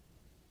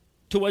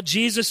to what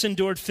Jesus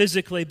endured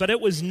physically, but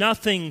it was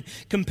nothing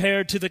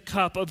compared to the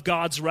cup of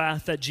God's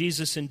wrath that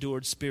Jesus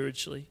endured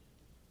spiritually.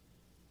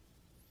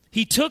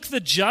 He took the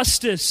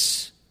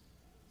justice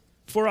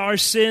for our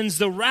sins,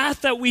 the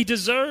wrath that we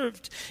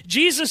deserved.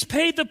 Jesus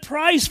paid the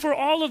price for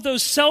all of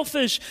those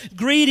selfish,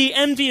 greedy,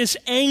 envious,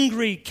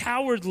 angry,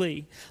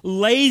 cowardly,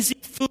 lazy,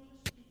 foolish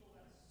people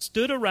that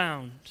stood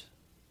around.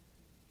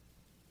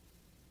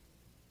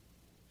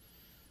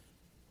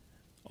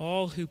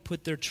 All who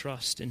put their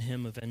trust in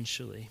him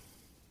eventually.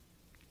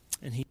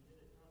 And he did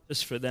it not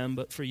just for them,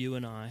 but for you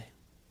and I.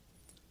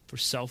 For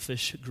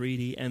selfish,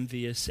 greedy,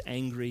 envious,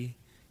 angry,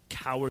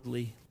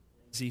 cowardly,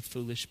 lazy,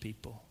 foolish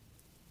people.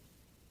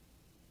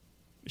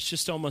 It's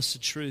just almost a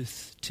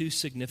truth too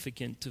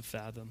significant to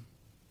fathom.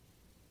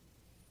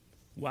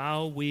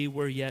 While we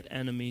were yet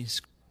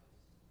enemies,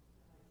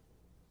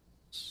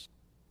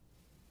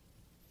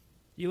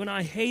 you and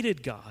I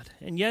hated God,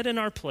 and yet in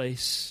our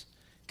place,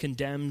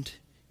 condemned,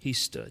 he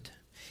stood.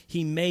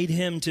 He made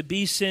him to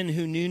be sin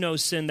who knew no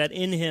sin, that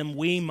in him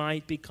we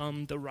might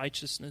become the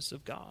righteousness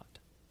of God.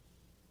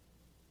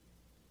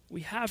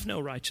 We have no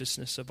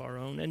righteousness of our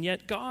own, and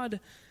yet God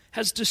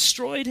has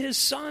destroyed his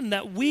Son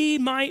that we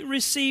might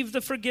receive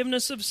the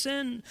forgiveness of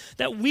sin,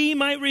 that we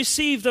might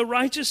receive the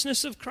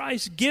righteousness of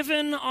Christ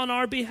given on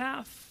our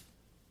behalf.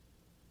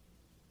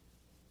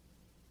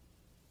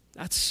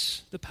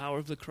 That's the power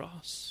of the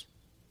cross.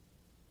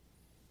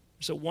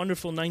 There's a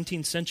wonderful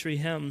 19th century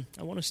hymn.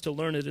 I want us to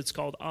learn it. It's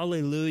called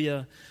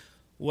Alleluia,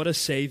 What a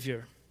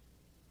Savior.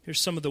 Here's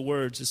some of the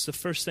words. It's the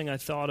first thing I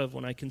thought of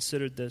when I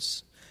considered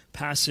this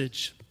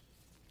passage.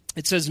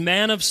 It says,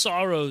 Man of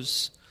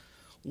sorrows,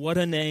 what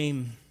a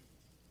name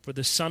for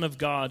the Son of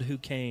God who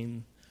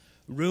came,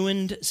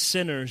 ruined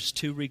sinners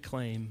to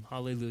reclaim.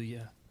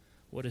 Hallelujah,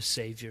 what a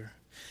Savior.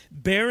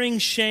 Bearing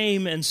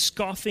shame and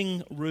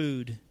scoffing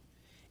rude,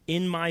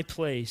 in my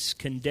place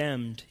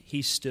condemned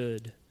he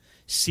stood,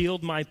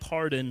 sealed my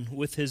pardon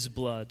with his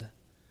blood.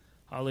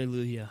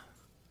 Hallelujah,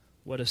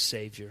 what a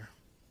Savior.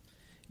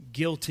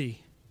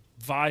 Guilty,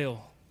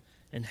 vile,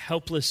 and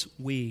helpless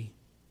we,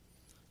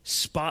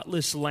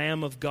 spotless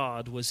Lamb of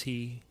God was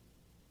he.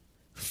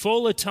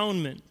 Full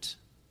atonement,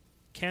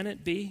 can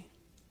it be?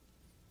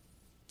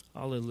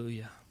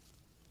 Hallelujah,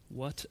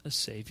 what a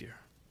Savior.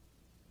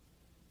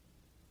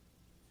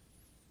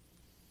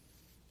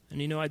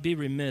 And you know, I'd be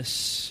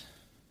remiss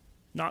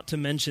not to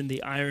mention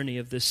the irony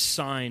of this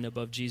sign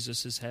above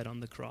Jesus' head on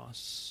the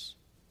cross.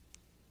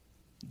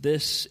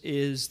 This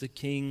is the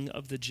King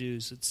of the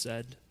Jews, it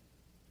said.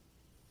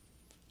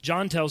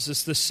 John tells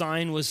us the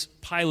sign was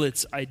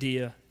Pilate's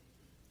idea.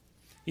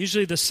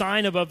 Usually the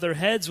sign above their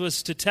heads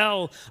was to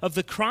tell of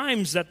the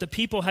crimes that the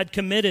people had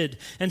committed.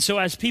 And so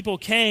as people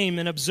came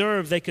and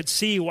observed, they could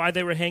see why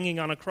they were hanging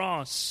on a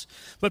cross.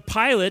 But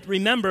Pilate,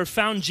 remember,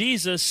 found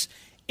Jesus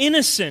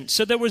innocent,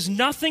 so there was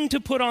nothing to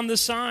put on the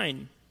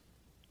sign.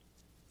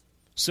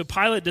 So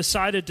Pilate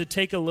decided to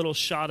take a little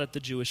shot at the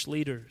Jewish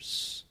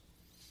leaders.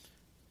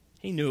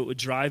 He knew it would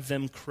drive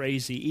them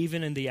crazy,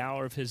 even in the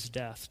hour of his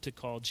death, to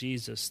call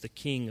Jesus the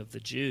King of the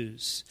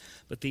Jews.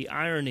 But the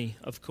irony,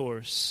 of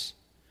course,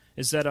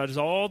 is that as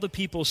all the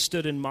people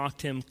stood and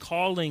mocked him,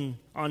 calling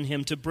on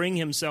him to bring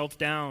himself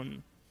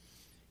down,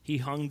 he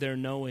hung there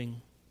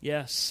knowing,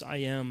 yes, I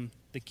am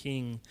the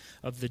King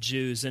of the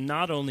Jews. And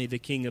not only the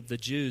King of the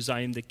Jews,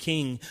 I am the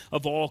King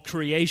of all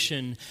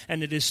creation.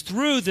 And it is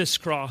through this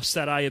cross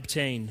that I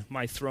obtain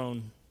my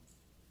throne.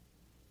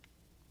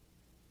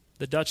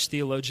 The Dutch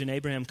theologian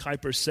Abraham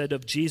Kuyper said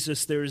of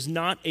Jesus, there is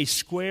not a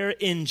square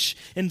inch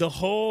in the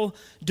whole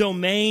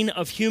domain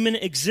of human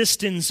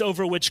existence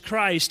over which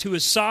Christ, who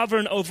is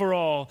sovereign over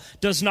all,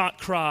 does not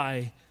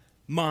cry,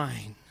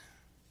 mine.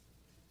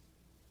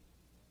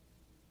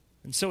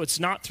 And so it's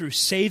not through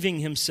saving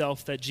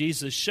himself that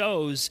Jesus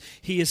shows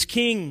he is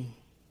king.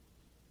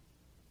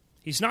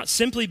 He's not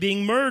simply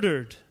being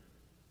murdered.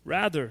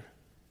 Rather,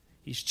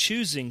 he's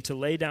choosing to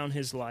lay down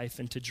his life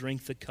and to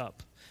drink the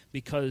cup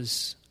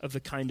because of the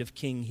kind of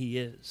king he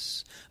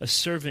is. A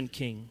servant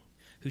king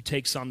who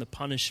takes on the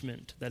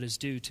punishment that is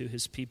due to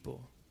his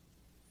people.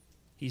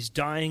 He's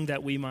dying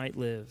that we might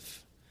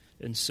live.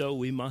 And so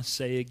we must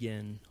say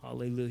again,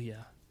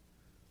 hallelujah,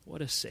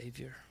 what a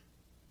Savior.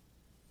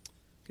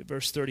 Look at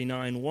verse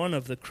 39. One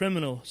of the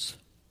criminals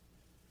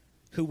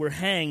who were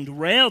hanged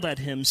railed at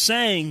him,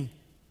 saying,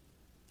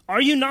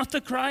 "Are you not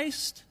the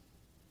Christ?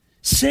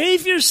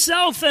 Save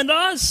yourself and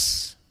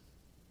us."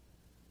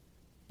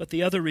 But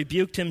the other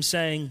rebuked him,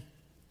 saying,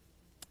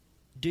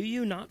 "Do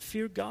you not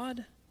fear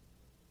God,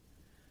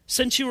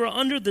 since you are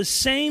under the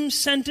same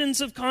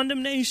sentence of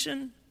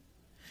condemnation?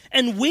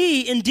 And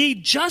we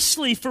indeed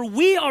justly, for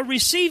we are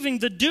receiving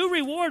the due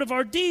reward of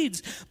our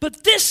deeds.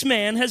 But this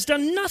man has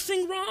done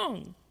nothing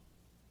wrong."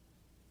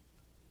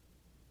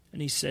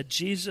 And he said,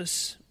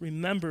 "Jesus,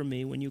 remember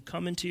me when you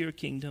come into your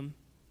kingdom."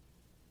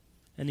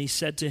 And he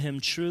said to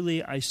him,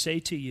 "Truly I say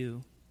to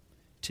you,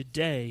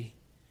 today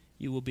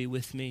you will be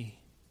with me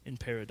in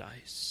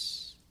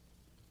paradise."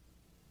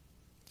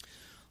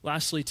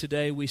 Lastly,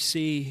 today we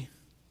see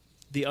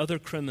the other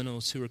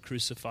criminals who were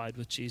crucified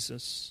with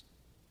Jesus.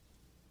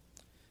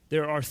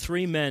 There are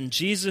three men,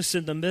 Jesus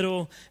in the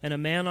middle, and a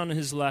man on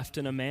his left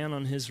and a man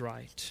on his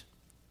right.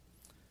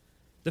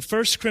 The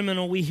first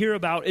criminal we hear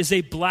about is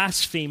a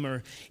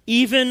blasphemer,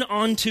 even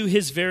unto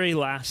his very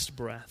last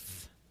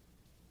breath.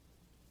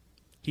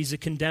 He's a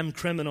condemned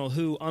criminal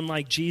who,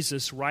 unlike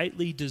Jesus,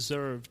 rightly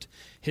deserved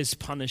his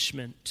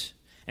punishment,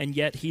 and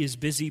yet he is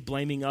busy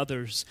blaming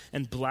others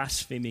and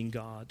blaspheming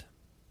God.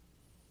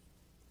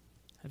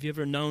 Have you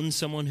ever known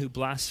someone who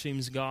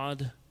blasphemes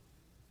God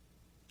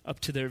up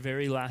to their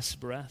very last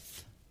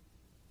breath?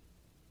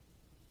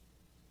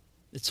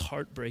 It's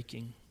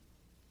heartbreaking.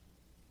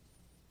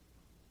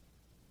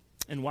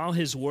 And while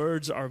his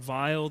words are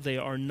vile, they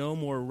are no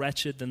more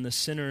wretched than the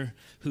sinner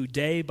who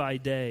day by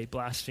day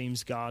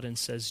blasphemes God and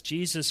says,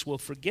 "Jesus will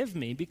forgive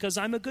me because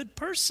I'm a good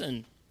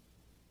person.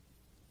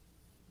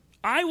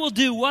 I will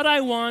do what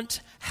I want,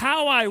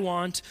 how I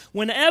want,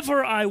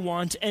 whenever I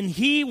want, and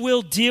he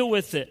will deal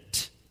with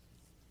it."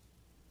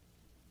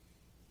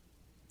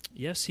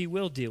 Yes, he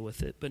will deal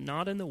with it, but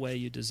not in the way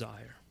you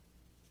desire.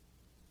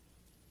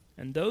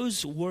 And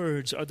those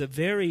words are the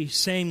very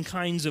same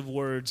kinds of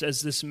words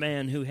as this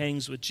man who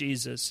hangs with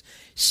Jesus.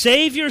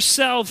 Save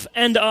yourself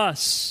and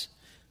us.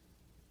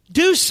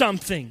 Do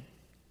something.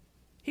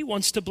 He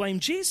wants to blame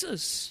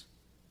Jesus.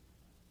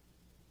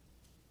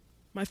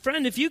 My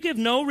friend, if you give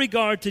no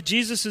regard to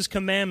Jesus'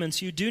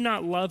 commandments, you do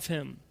not love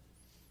him.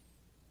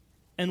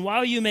 And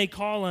while you may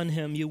call on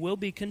him, you will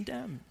be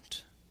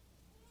condemned.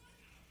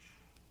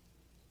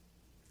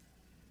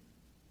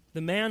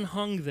 The man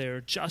hung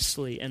there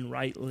justly and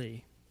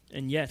rightly,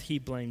 and yet he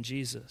blamed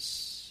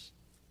Jesus.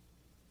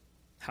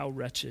 How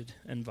wretched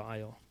and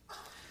vile.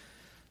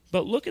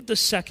 But look at the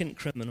second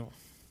criminal.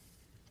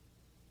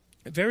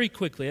 Very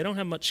quickly, I don't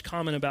have much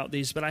comment about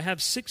these, but I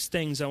have 6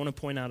 things I want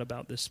to point out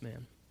about this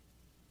man.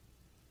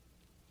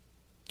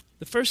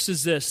 The first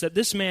is this, that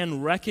this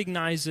man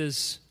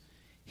recognizes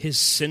his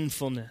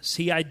sinfulness.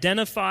 He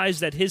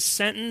identifies that his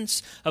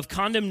sentence of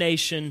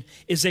condemnation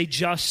is a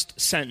just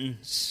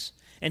sentence,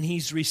 and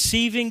he's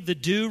receiving the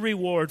due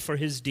reward for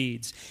his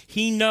deeds.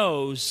 He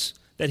knows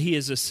that he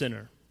is a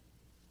sinner.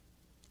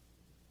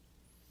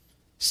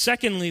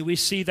 Secondly, we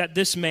see that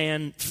this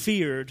man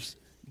feared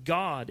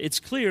God. It's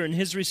clear in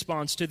his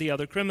response to the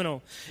other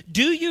criminal.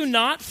 Do you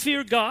not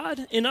fear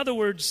God? In other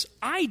words,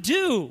 I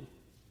do.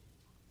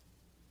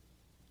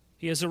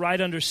 He has a right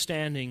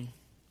understanding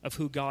of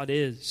who God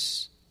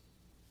is,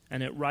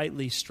 and it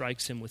rightly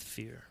strikes him with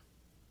fear.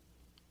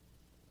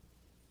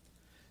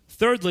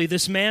 Thirdly,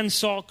 this man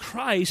saw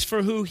Christ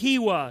for who he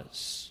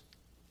was.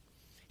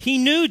 He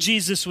knew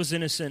Jesus was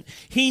innocent.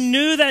 He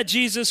knew that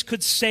Jesus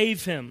could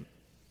save him.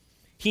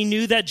 He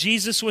knew that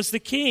Jesus was the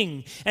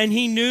king, and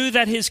he knew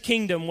that his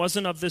kingdom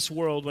wasn't of this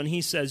world when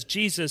he says,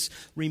 Jesus,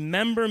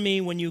 remember me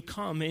when you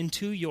come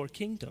into your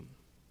kingdom.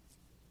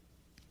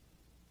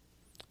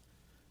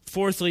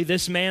 Fourthly,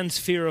 this man's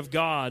fear of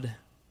God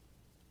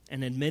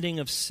and admitting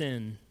of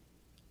sin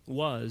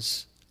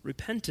was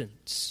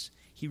repentance.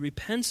 He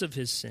repents of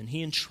his sin.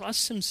 He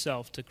entrusts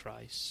himself to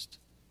Christ.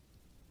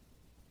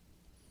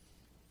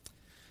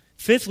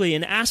 Fifthly,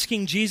 in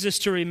asking Jesus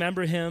to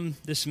remember him,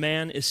 this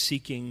man is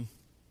seeking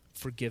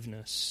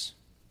forgiveness.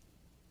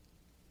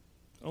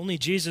 Only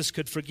Jesus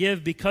could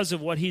forgive because of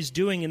what he's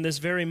doing in this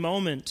very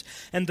moment.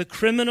 And the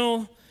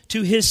criminal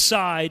to his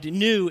side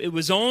knew it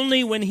was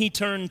only when he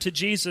turned to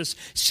Jesus,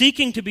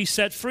 seeking to be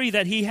set free,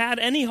 that he had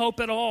any hope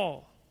at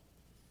all.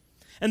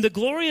 And the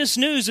glorious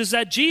news is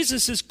that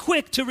Jesus is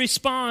quick to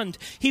respond.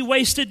 He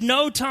wasted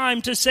no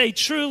time to say,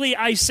 truly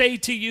I say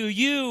to you,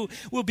 you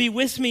will be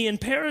with me in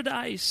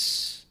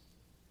paradise.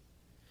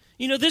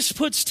 You know, this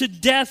puts to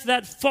death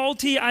that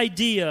faulty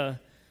idea,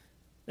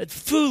 that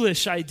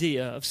foolish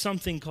idea of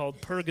something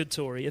called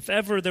purgatory. If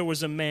ever there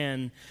was a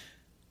man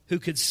who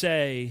could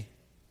say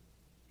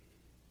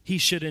he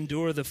should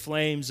endure the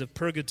flames of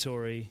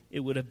purgatory, it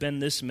would have been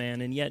this man.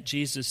 And yet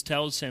Jesus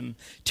tells him,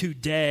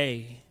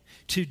 today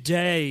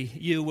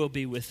you will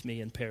be with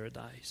me in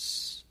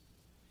paradise.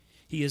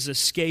 He has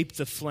escaped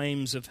the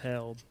flames of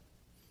hell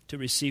to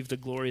receive the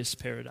glorious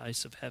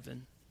paradise of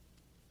heaven.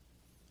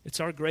 It's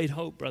our great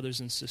hope, brothers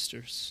and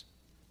sisters.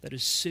 that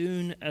as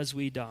soon as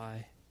we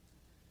die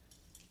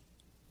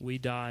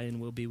and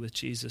we'll be with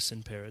Jesus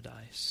in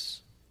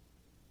paradise.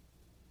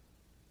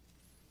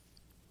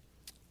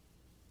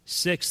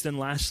 Sixth and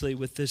lastly,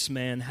 with this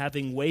man,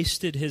 having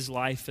wasted his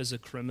life as a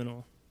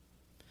criminal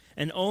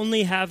and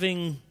only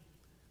having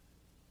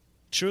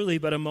truly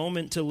but a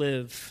moment to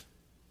live,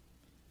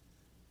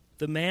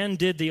 the man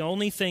did the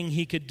only thing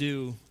he could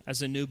do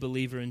as a new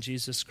believer in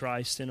Jesus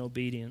Christ in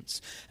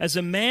obedience. As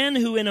a man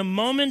who in a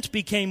moment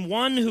became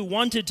one who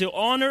wanted to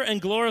honor and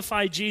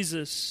glorify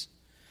Jesus,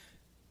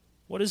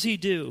 what does he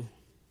do?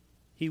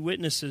 He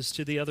witnesses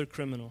to the other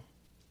criminal.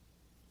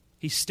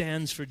 He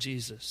stands for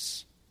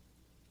Jesus.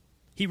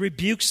 He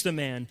rebukes the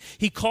man.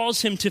 He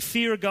calls him to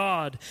fear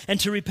God and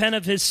to repent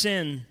of his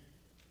sin.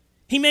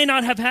 He may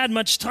not have had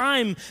much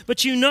time,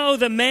 but you know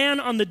the man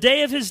on the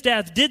day of his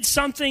death did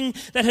something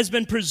that has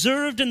been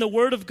preserved in the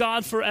Word of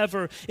God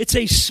forever. It's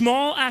a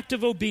small act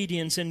of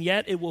obedience, and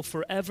yet it will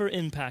forever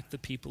impact the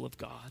people of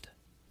God.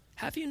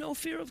 Have you no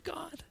fear of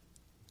God?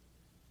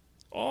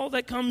 All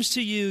that comes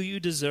to you, you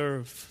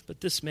deserve,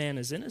 but this man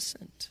is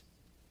innocent.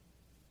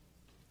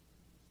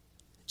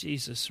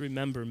 Jesus,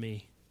 remember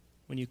me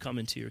when you come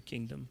into your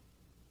kingdom.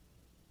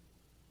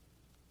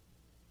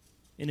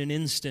 In an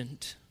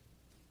instant,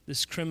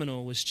 this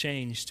criminal was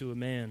changed to a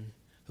man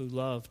who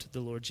loved the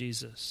Lord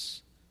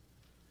Jesus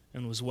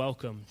and was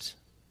welcomed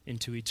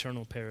into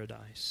eternal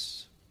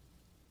paradise.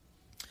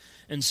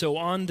 And so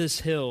on this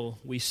hill,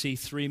 we see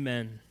three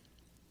men.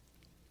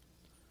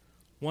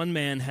 One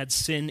man had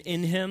sin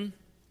in him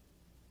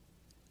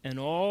and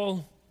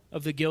all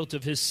of the guilt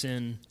of his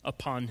sin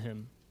upon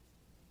him.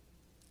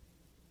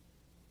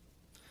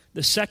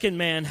 The second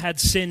man had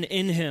sin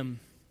in him,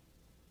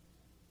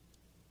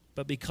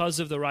 but because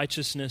of the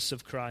righteousness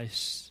of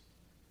Christ,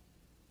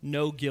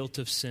 no guilt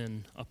of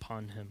sin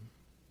upon him.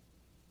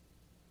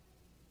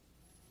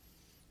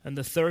 And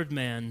the third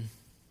man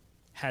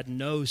had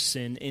no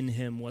sin in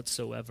him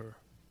whatsoever,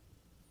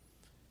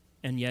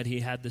 and yet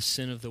he had the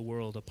sin of the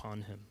world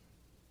upon him.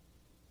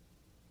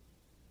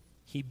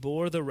 He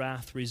bore the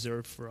wrath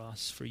reserved for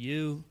us, for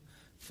you,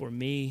 for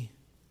me,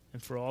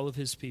 and for all of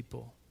his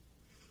people.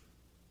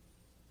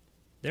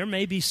 There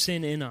may be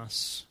sin in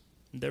us.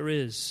 There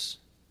is.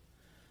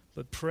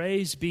 But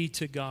praise be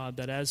to God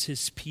that as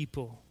his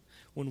people,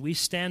 when we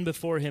stand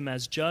before him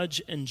as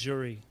judge and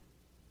jury,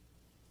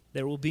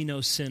 there will be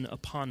no sin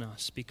upon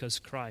us because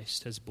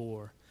Christ has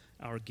bore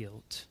our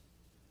guilt.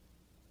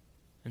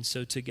 And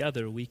so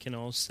together we can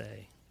all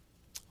say,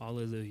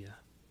 Hallelujah,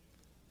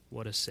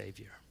 what a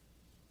Savior.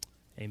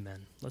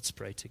 Amen. Let's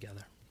pray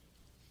together.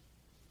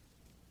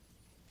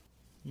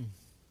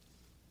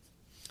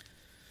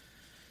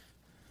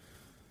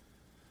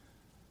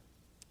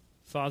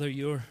 Father,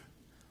 your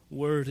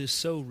word is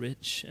so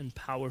rich and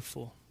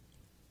powerful.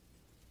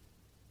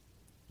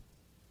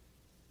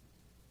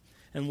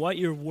 And what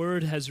your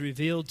word has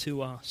revealed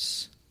to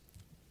us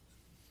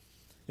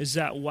is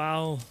that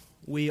while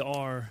we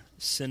are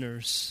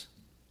sinners,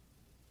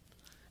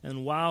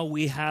 and while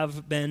we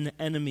have been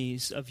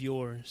enemies of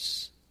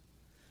yours,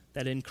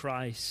 that in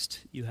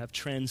Christ you have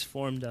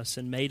transformed us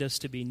and made us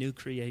to be new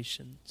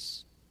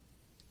creations.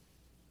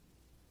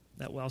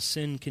 That while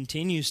sin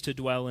continues to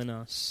dwell in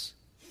us,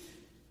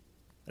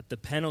 that the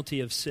penalty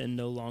of sin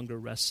no longer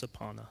rests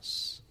upon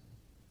us.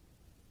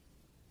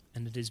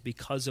 And it is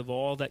because of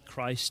all that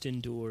Christ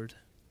endured,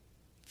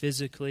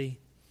 physically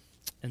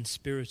and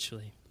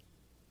spiritually,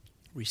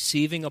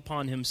 receiving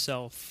upon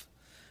himself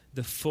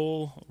the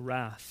full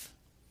wrath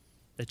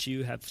that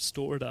you have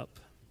stored up,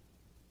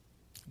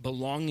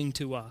 belonging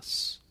to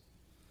us,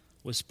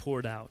 was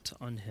poured out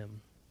on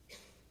him.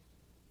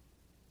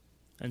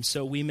 And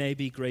so we may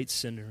be great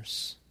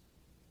sinners,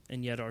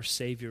 and yet our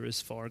Savior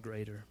is far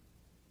greater.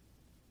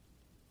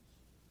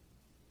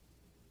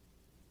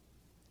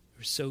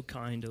 You're so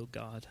kind, O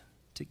God,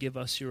 to give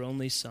us your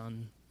only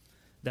Son,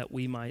 that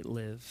we might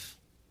live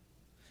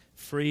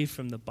free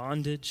from the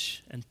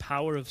bondage and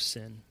power of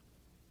sin,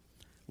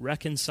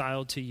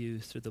 reconciled to you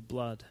through the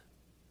blood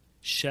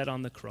shed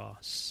on the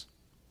cross.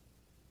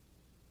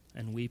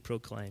 And we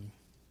proclaim,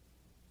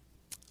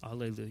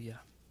 Alleluia,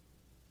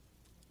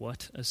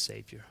 what a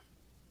Savior.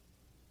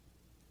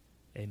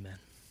 Amen.